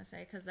what I was going to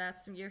say. Because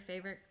that's your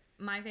favorite.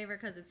 My favorite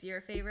because it's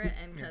your favorite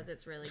and because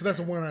it's really So that's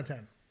a good. 1 out of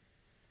 10.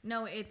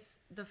 No, it's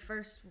the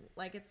first,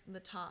 like it's the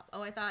top.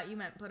 Oh, I thought you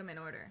meant put them in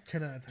order.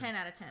 10 out of 10. 10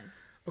 out of 10.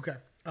 Okay.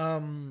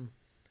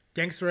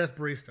 Gangster ass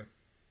barista.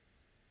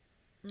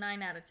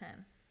 9 out of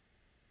 10.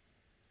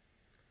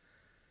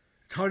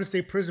 It's hard to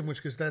say prison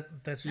witch because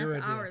that's your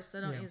That's idea. ours,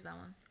 so don't use that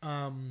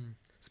one.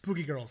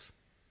 Spooky girls.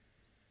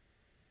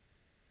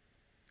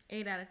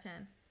 8 out of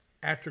 10.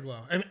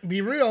 Afterglow. And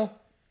be real.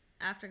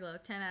 Afterglow,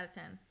 10 out of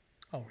 10.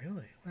 Oh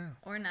really? Wow.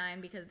 Or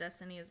 9 because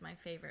Destiny is my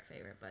favorite,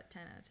 but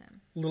 10 out of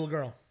 10. Little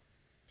girl.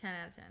 10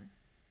 out of 10.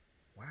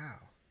 Wow.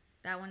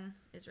 That one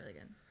is really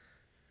good.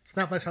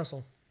 Snapflash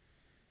Hustle.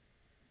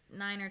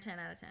 9 or 10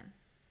 out of 10.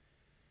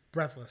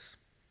 Breathless.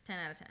 10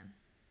 out of 10.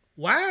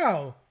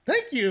 Wow.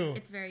 Thank you.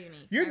 It's very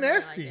unique. You're I really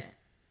nasty. Like it.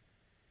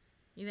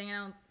 You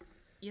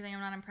think I'm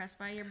not impressed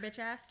by your bitch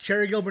ass?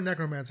 Cherry Gilbert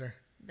Necromancer.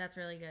 That's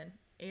really good.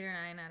 8 or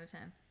 9 out of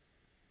 10.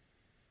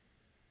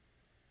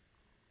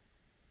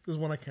 There's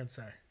one I can't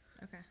say.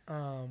 Okay.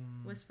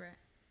 Whisper it.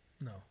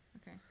 No.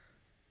 Okay.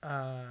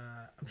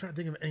 I'm trying to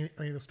think of any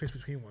of those space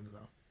between ones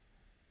though.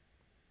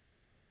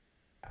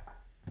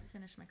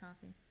 Finish my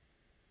coffee.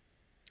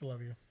 I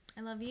love you.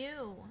 I love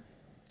you.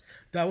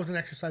 That was an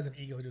exercise in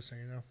ego, just so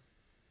you know.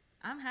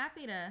 I'm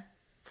happy to.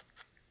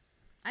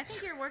 I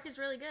think your work is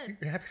really good.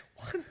 You're happy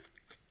to what?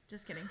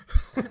 Just kidding.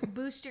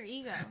 Boost your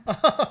ego.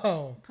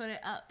 Oh. Put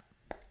it up.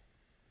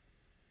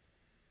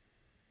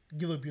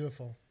 You look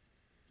beautiful.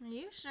 Are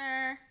you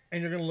sure?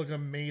 And you're going to look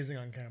amazing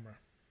on camera.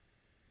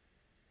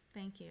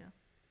 Thank you.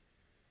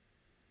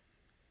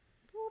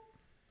 Boop.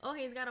 Oh,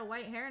 he's got a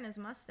white hair in his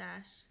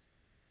mustache.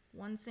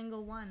 One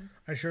single one.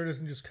 I sure it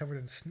isn't just covered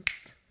in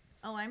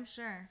Oh, I'm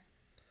sure.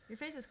 Your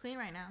face is clean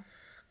right now.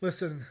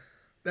 Listen,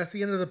 that's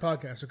the end of the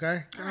podcast,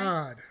 okay? All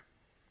God.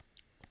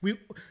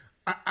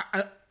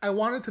 I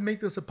wanted to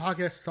make this a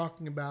podcast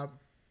talking about...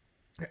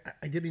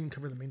 I didn't even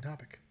cover the main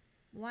topic.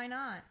 Why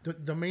not?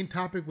 The main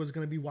topic was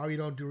going to be why we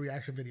don't do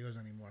reaction videos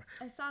anymore.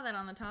 I saw that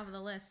on the top of the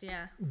list,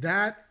 yeah.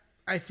 That,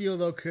 I feel,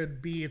 though,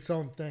 could be its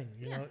own thing,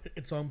 you know,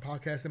 its own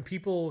podcast. And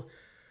people,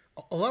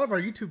 a lot of our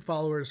YouTube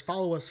followers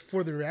follow us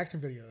for the reaction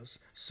videos.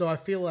 So I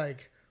feel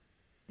like,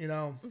 you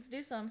know... Let's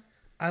do some.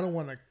 I don't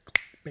want to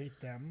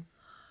bait them.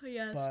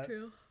 Yeah, that's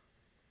true.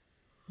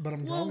 But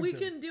I'm Well, going we to.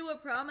 can do a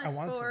promise I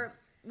want for...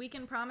 We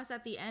can promise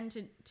at the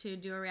end to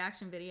do a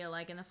reaction video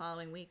like in the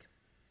following week.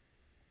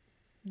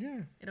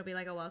 Yeah. It'll be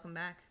like a welcome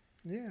back.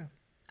 Yeah.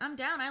 I'm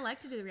down. I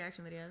like to do the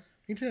reaction videos.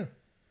 Me too.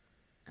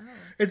 Oh.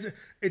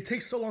 It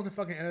takes so long to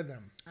fucking edit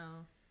them.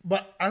 Oh.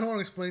 But I don't want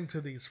to explain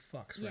to these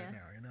fucks Yeah. right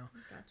now, you know?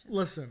 Gotcha.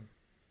 Listen.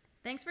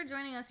 Thanks for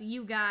joining us,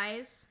 you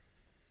guys.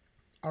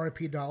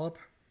 R.I.P. Dollop.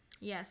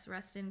 Yes,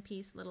 rest in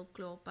peace, little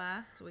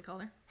Clopa. That's what we call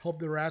her. Hope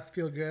the rats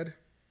feel good.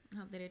 I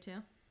hope they do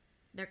too.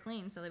 They're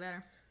clean, so they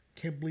better.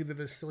 Can't believe that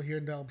they're still here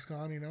in Dollop's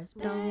gone, you know?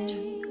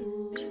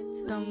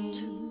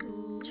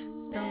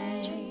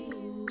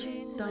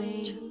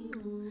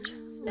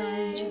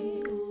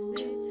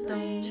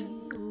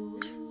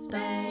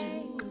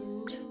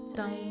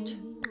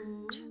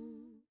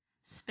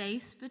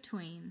 Space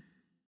between.